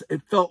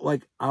it felt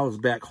like I was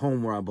back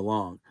home where I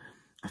belonged.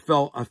 I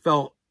felt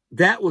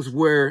that was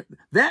where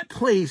that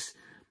place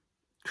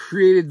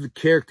created the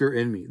character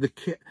in me.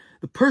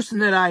 The person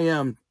that I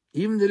am,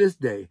 even to this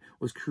day,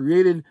 was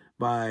created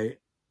by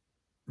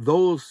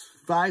those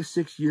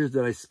 5-6 years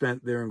that I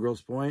spent there in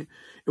Grosse Pointe.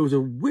 It was a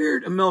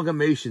weird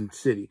amalgamation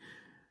city.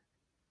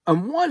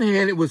 on one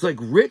hand, it was like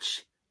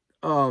rich,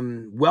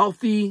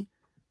 wealthy,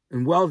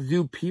 and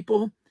well-to-do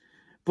people,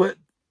 but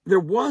there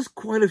was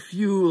quite a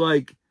few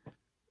like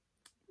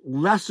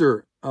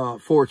lesser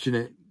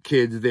fortunate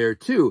kids there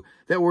too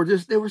that were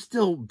they were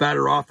still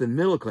better off than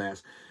middle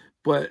class,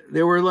 but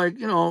they were like,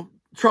 you know,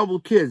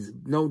 troubled kids,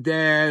 no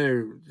dad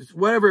or just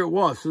whatever it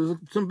was. So there was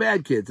some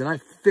bad kids, and I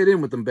fit in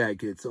with them bad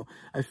kids. So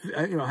I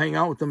you know, hang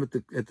out with them at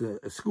the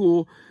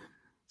school,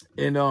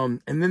 and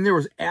then there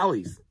was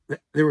alleys.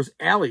 There was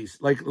alleys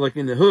like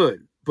in the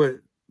hood,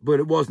 but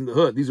it wasn't the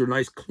hood. These were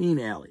nice, clean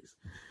alleys.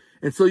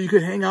 And so you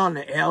could hang out in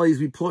the alleys.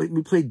 We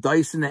played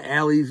dice in the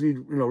alleys. We'd,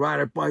 you know, ride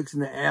our bikes in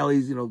the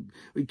alleys. You know,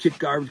 we'd kick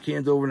garbage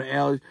cans over in the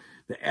alleys.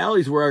 The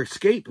alleys were our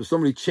escape. If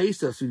somebody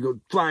chased us, we'd go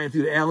flying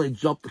through the alley,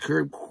 jump the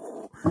curb.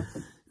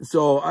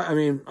 So, I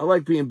mean, I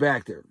like being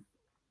back there.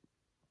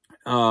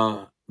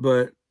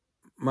 But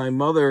my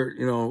mother,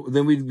 you know,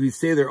 then we'd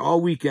stay there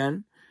all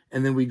weekend,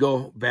 and then we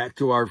go back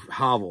to our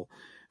hovel.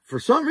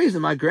 For some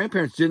reason, my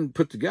grandparents didn't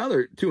put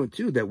together two and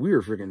two that we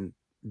were freaking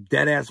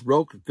dead-ass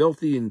broke,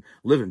 filthy, and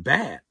living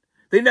bad.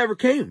 They never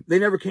came. They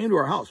never came to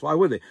our house. Why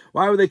would they?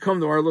 Why would they come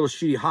to our little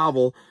shitty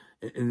hovel?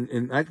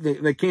 And I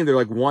think they came there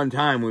like one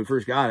time when we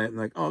first got it. And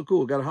like, oh,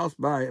 cool, got a house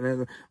by. And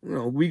then, you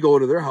know, we go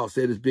to their house.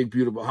 They had this big,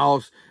 beautiful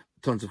house,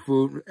 tons of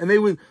food.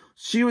 And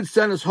she would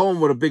send us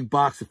home with a big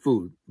box of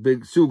food,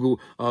 big sugu,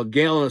 a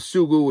gallon of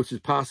sugu, which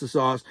is pasta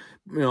sauce,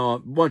 you know, a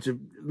bunch of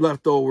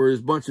leftovers,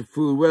 bunch of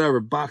food,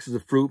 whatever, boxes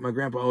of fruit. My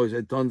grandpa always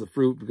had tons of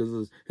fruit because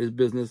of his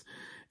business.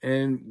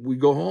 And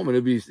we'd go home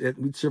and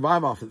we'd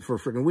survive off it for a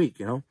freaking week,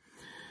 you know.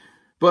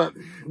 But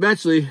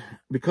eventually,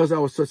 because I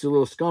was such a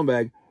little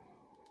scumbag,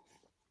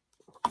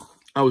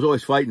 I was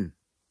always fighting.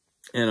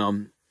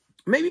 And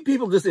maybe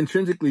people just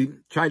intrinsically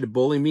tried to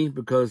bully me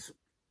because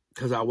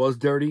I was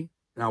dirty.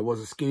 And I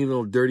was a skinny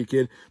little dirty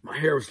kid. My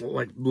hair was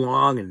like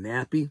long and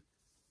nappy.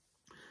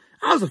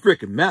 I was a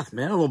freaking mess,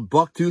 man. A little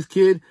buck-toothed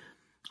kid.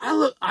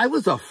 I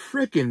was a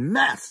freaking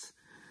mess.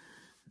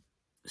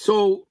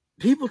 So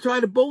people tried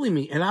to bully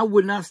me, and I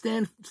would not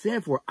stand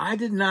for it. I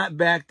did not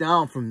back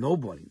down from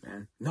nobody,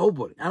 man.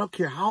 Nobody. I don't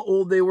care how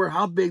old they were,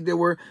 how big they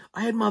were.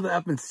 I had mother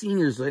effing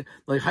seniors,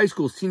 like high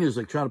school seniors,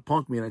 like trying to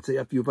punk me, and I'd say,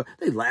 F you.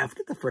 They'd laugh,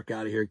 get the frick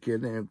out of here,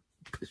 kid. And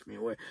they'd push me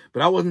away.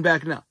 But I wasn't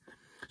backing down.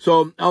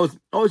 So I was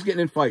always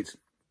getting in fights.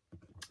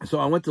 So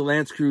I went to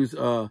Lance Cruz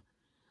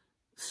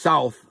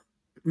South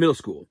Middle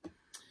School.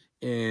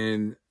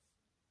 And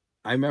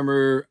I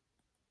remember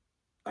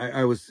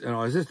I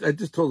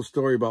just told a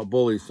story about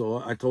bullies,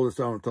 so I told this,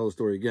 I want to tell the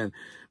story again.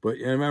 But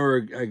I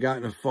remember I got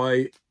in a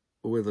fight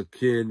with a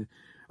kid.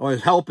 I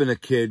was helping a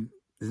kid.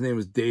 His name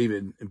was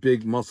David, a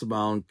big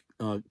muscle-bound,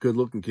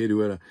 good-looking kid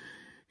who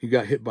he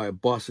got hit by a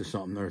bus or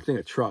something, or I think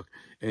a truck,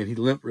 and he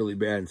limped really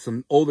bad. And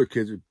some older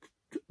kids were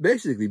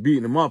basically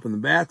beating him up in the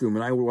bathroom,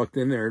 and I walked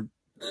in there,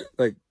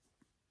 like,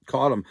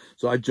 caught him.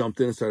 So I jumped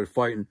in and started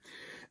fighting.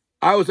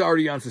 I was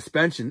already on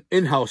suspension,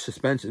 in-house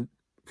suspension,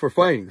 for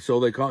fighting. So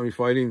they caught me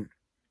fighting,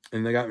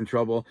 and they got in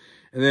trouble.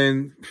 And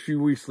then a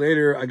few weeks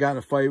later, I got in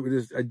a fight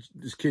with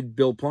this kid,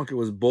 Bill Plunkett,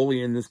 was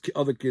bullying this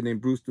other kid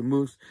named Bruce the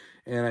Moose.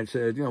 And I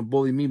said, you know,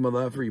 bully me,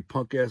 motherfucker, you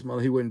punk-ass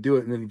mother. He wouldn't do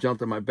it. And then he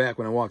jumped on my back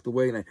when I walked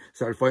away, and I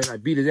started fighting. I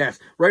beat his ass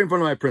right in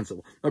front of my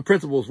principal. My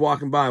principal was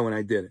walking by when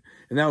I did it.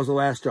 And that was the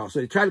last straw. So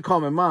they tried to call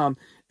my mom,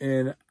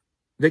 and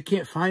they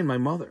can't find my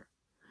mother.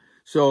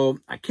 So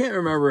I can't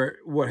remember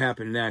what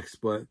happened next,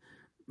 but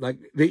like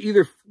they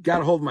either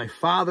got a hold of my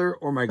father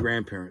or my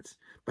grandparents.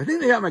 I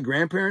think they got my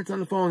grandparents on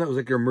the phone. That was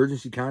like their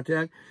emergency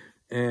contact.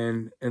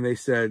 And they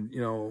said,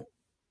 you know,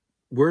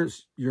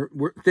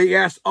 they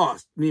asked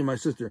us, me and my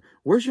sister,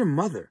 where's your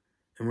mother?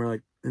 And we're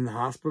like, in the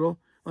hospital.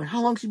 I'm like,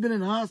 how long has she been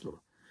in the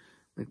hospital?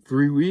 Like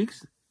 3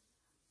 weeks.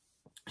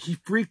 She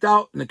freaked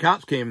out and the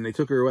cops came and they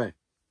took her away.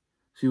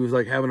 She was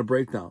like having a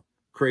breakdown.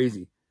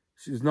 Crazy.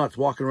 She was nuts,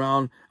 walking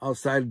around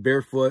outside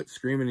barefoot,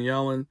 screaming and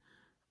yelling.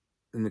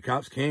 And the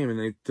cops came and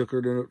they took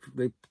her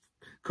they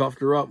cuffed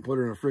her up and put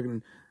her in a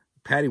freaking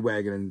paddy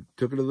wagon and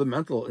took her to the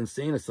mental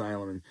insane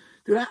asylum. And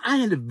dude, I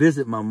had to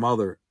visit my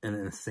mother in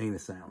an insane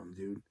asylum,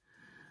 dude.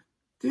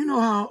 Do you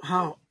know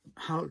how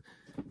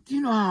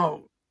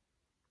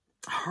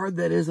hard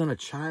that is on a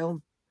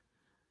child?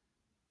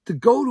 To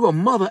go to a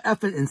mother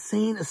effing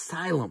insane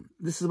asylum.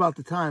 This is about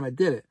the time I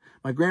did it.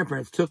 My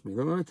grandparents took me.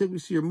 They're going to take me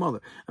to see your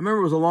mother. I remember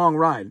it was a long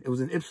ride. It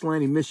was in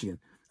Ypsilanti, Michigan.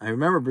 I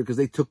remember because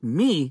they took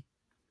me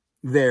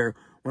there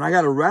when I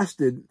got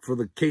arrested for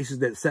the cases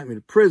that sent me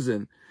to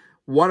prison.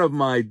 One of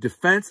my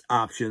defense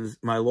options,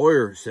 my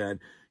lawyer said,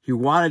 he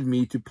wanted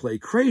me to play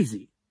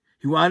crazy.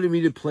 He wanted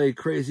me to play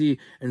crazy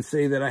and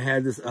say that I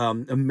had this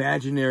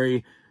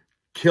imaginary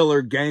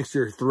killer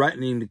gangster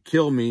threatening to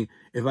kill me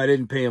if I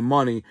didn't pay him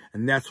money.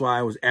 And that's why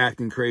I was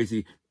acting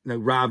crazy, like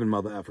robbing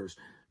mother effers.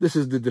 This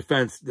is the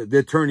defense, the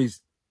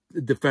attorney's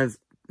defense,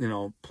 you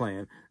know,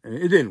 plan. And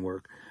it didn't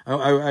work.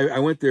 I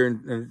went there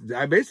and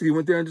I basically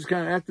went there and just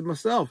kind of acted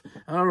myself.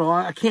 I don't know.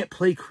 I can't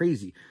play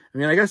crazy. I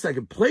mean, I guess I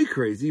could play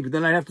crazy, but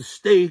then I'd have to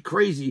stay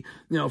crazy,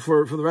 you know,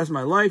 for the rest of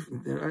my life.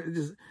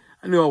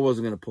 I knew I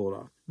wasn't going to pull it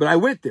off. But I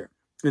went there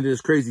into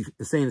this crazy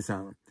insane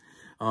asylum.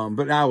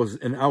 But I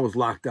was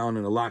locked down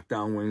in a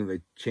lockdown wing. They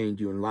chained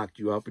you and locked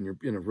you up, and you're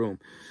in a room.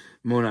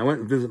 When I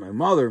went and visited my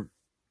mother,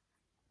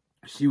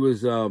 she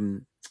was, I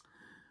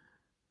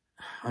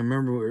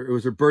remember it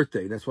was her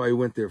birthday. That's why we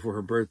went there for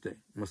her birthday. It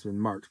must have been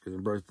March, because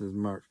her birthday is in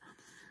March.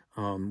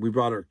 We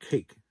brought her a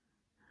cake.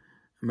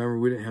 I remember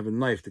we didn't have a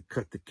knife to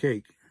cut the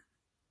cake,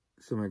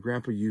 so my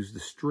grandpa used the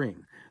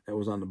string that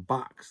was on the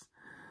box.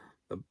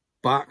 The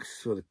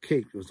box for the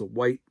cake, it was a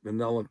white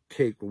vanilla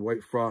cake with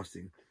white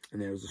frosting,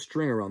 and there was a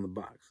string around the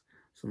box.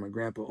 So my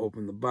grandpa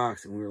opened the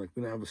box, and we were like,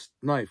 we don't have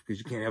a knife, because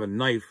you can't have a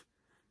knife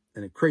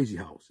in a crazy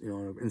house, you know,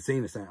 an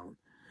insane asylum.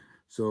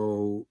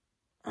 So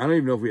I don't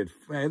even know if we had,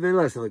 they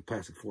let us have like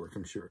plastic forks,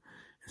 I'm sure.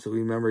 And so we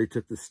remember he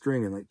took the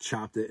string and like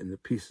chopped it into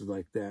pieces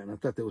like that. And I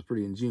thought that was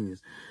pretty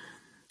ingenious.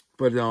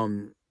 But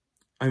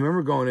I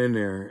remember going in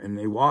there, and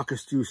they walk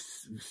us through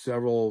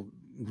several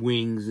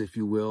wings, if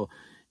you will.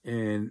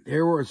 And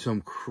there were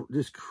some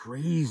just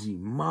crazy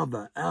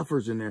mother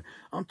effers in there.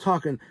 I'm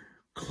talking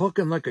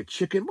clucking like a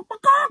chicken.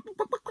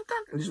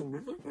 And just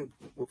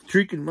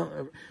shrieking.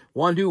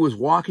 One dude was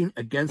walking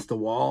against the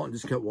wall and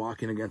just kept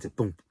walking against it.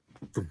 Boom,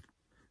 boom,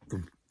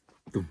 boom,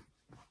 boom,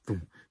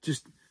 boom.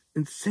 Just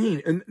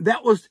insane. And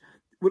that was,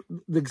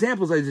 the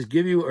examples I just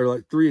give you are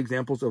like 3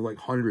 examples of like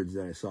hundreds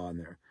that I saw in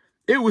there.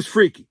 It was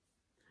freaky.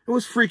 It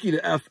was freaky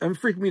to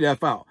freaked me to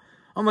F out.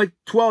 I'm like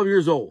 12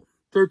 years old,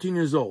 13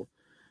 years old.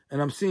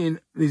 And I'm seeing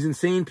these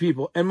insane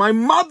people. And my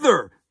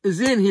mother is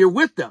in here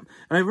with them.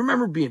 And I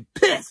remember being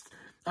pissed.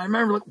 I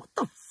remember like, what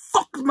the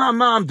fuck is my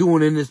mom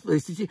doing in this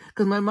place?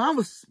 Because my mom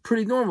was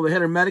pretty normal. They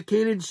had her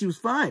medicated and she was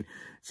fine.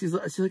 She's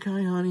like,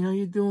 hi, honey, how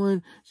you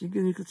doing?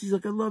 She's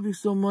like, I love you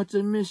so much.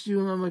 I miss you.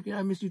 And I'm like, yeah,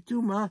 I miss you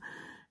too, Ma.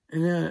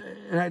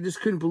 And I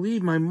just couldn't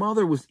believe my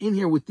mother was in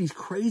here with these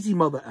crazy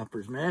mother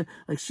effers, man.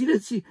 Like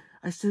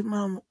I said,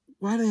 Mom,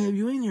 why do they have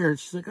you in here? And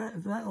she's like,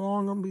 it's not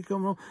long. I'm going to be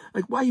coming home.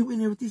 Like, why are you in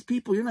here with these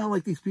people? You're not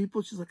like these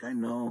people. She's like, I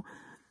know.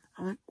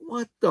 I'm like,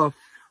 what the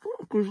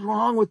fuck is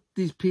wrong with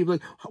these people?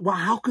 Like, well,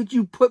 how could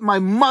you put my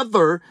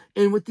mother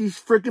in with these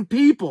freaking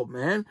people,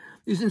 man?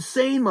 These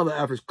insane mother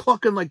effers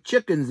clucking like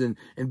chickens and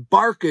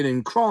barking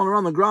and crawling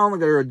around the ground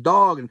like they're a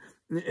dog.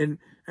 And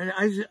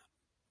I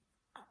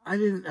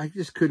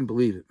just couldn't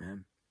believe it,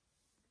 man.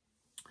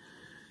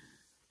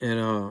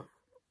 And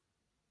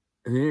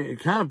it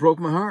kind of broke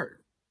my heart.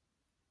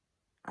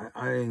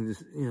 I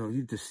just, you know,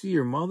 to see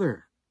your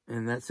mother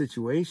in that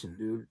situation,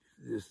 dude,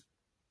 it's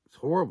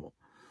horrible.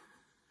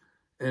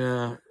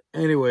 And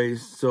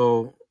anyways,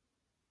 so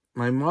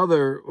my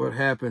mother, what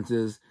happens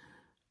is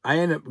I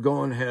end up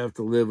going to have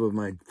to live with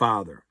my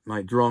father,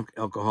 my drunk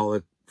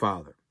alcoholic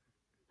father.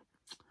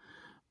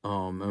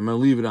 I'm going to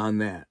leave it on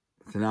that.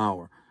 It's an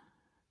hour.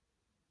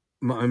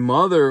 My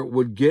mother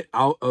would get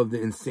out of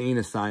the insane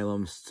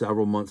asylum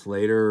several months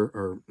later,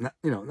 or not,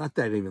 you know, not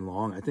that even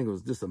long. I think it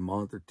was just a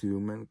month or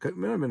 2, man. It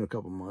might have been a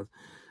couple months.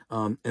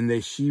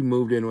 And she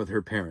moved in with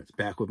her parents,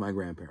 back with my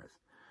grandparents.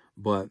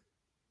 But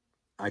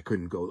I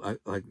couldn't go.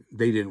 Like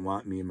they didn't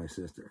want me and my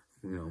sister,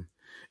 you know.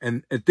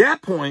 And at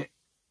that point,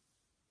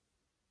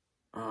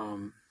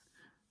 it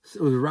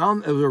was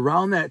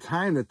around that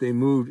time that they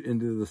moved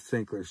into the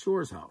St. Clair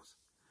Shores house.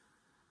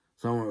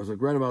 So it was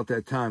like right about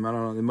that time. I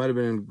don't know. They might have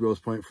been in Grosse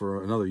Pointe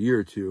for another year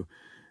or 2. You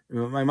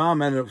know, my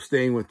mom ended up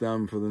staying with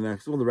them for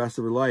the rest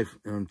of her life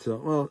until,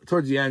 well,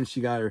 towards the end, she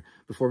got her,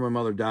 before my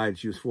mother died,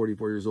 she was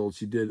 44 years old.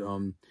 She did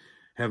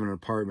have an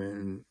apartment,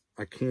 and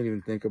I can't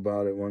even think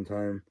about it one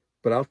time.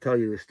 But I'll tell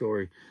you the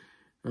story.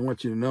 I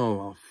want you to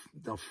know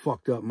how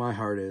fucked up my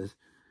heart is.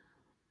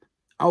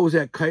 I was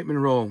at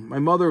Kiteman Row. My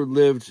mother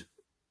lived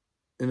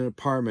in an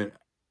apartment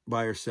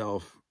by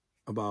herself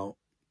about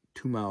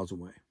 2 miles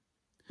away.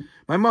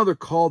 My mother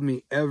called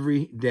me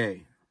every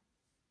day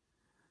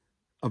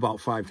about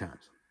 5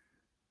 times.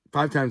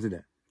 5 times a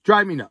day.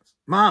 Drive me nuts.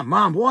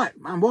 Mom, what?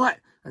 Mom, what?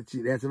 And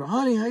she'd answer,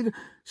 honey, how you doing?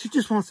 She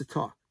just wants to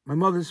talk. My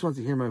mother just wants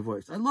to hear my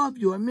voice. I love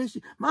you. I miss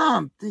you.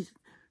 Mom,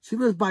 she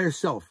lives by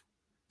herself.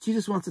 She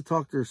just wants to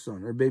talk to her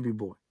son, her baby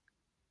boy.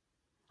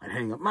 I'd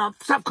hang up. Mom,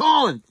 stop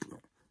calling.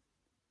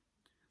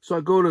 So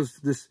I go to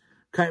this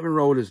Kiteman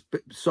Road, this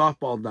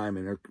softball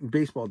diamond or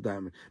baseball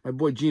diamond. My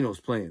boy Gino's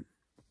playing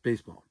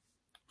baseball.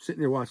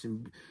 Sitting there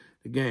watching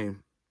the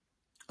game.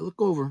 I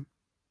look over.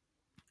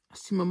 I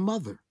see my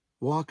mother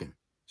walking.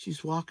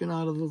 She's walking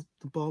out of the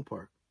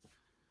ballpark.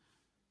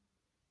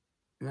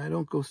 And I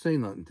don't go say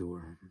nothing to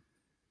her.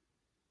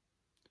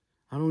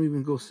 I don't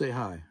even go say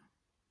hi.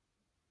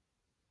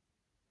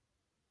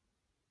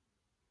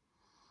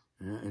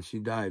 Yeah, and she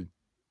died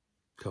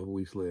a couple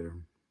weeks later.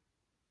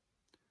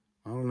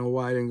 I don't know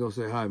why I didn't go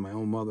say hi. My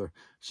own mother.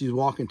 She's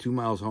walking 2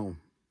 miles home.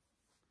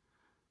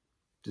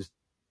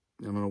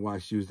 I don't know why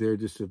she was there,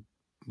 just to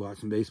watch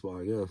some baseball,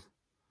 I guess.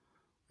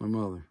 My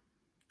mother.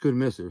 Couldn't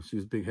miss her. She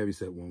was a big,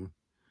 heavy-set woman.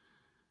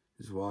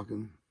 Just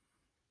walking.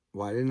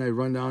 Why didn't I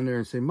run down there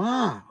and say,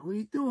 Ma, what are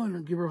you doing?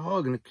 And give her a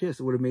hug and a kiss.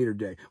 It would have made her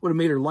day. Would have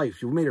made her life.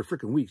 She would have made her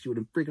freaking week. She would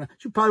have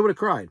she probably would have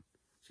cried.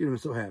 She would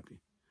have been so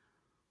happy.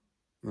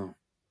 No.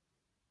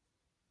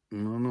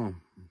 No.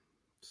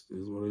 This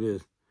is what it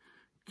is.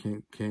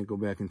 Can't go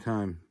back in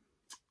time.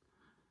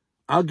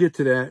 I'll get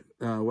to that,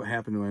 what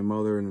happened to my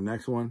mother in the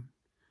next one.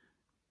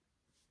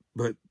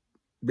 But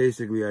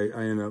basically, I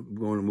ended up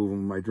going to move in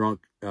with my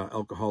drunk,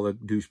 alcoholic,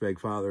 douchebag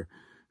father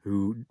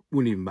who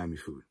wouldn't even buy me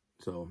food.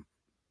 So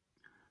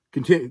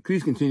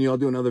please continue. I'll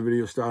do another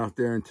video, start off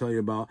there and tell you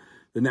about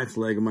the next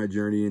leg of my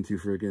journey into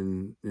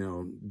freaking,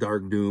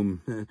 dark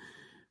doom.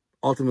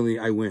 Ultimately,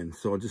 I win.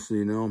 So just so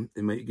you know,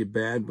 it might get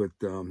bad, but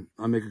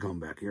I'll make a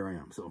comeback. Here I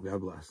am. So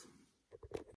God bless.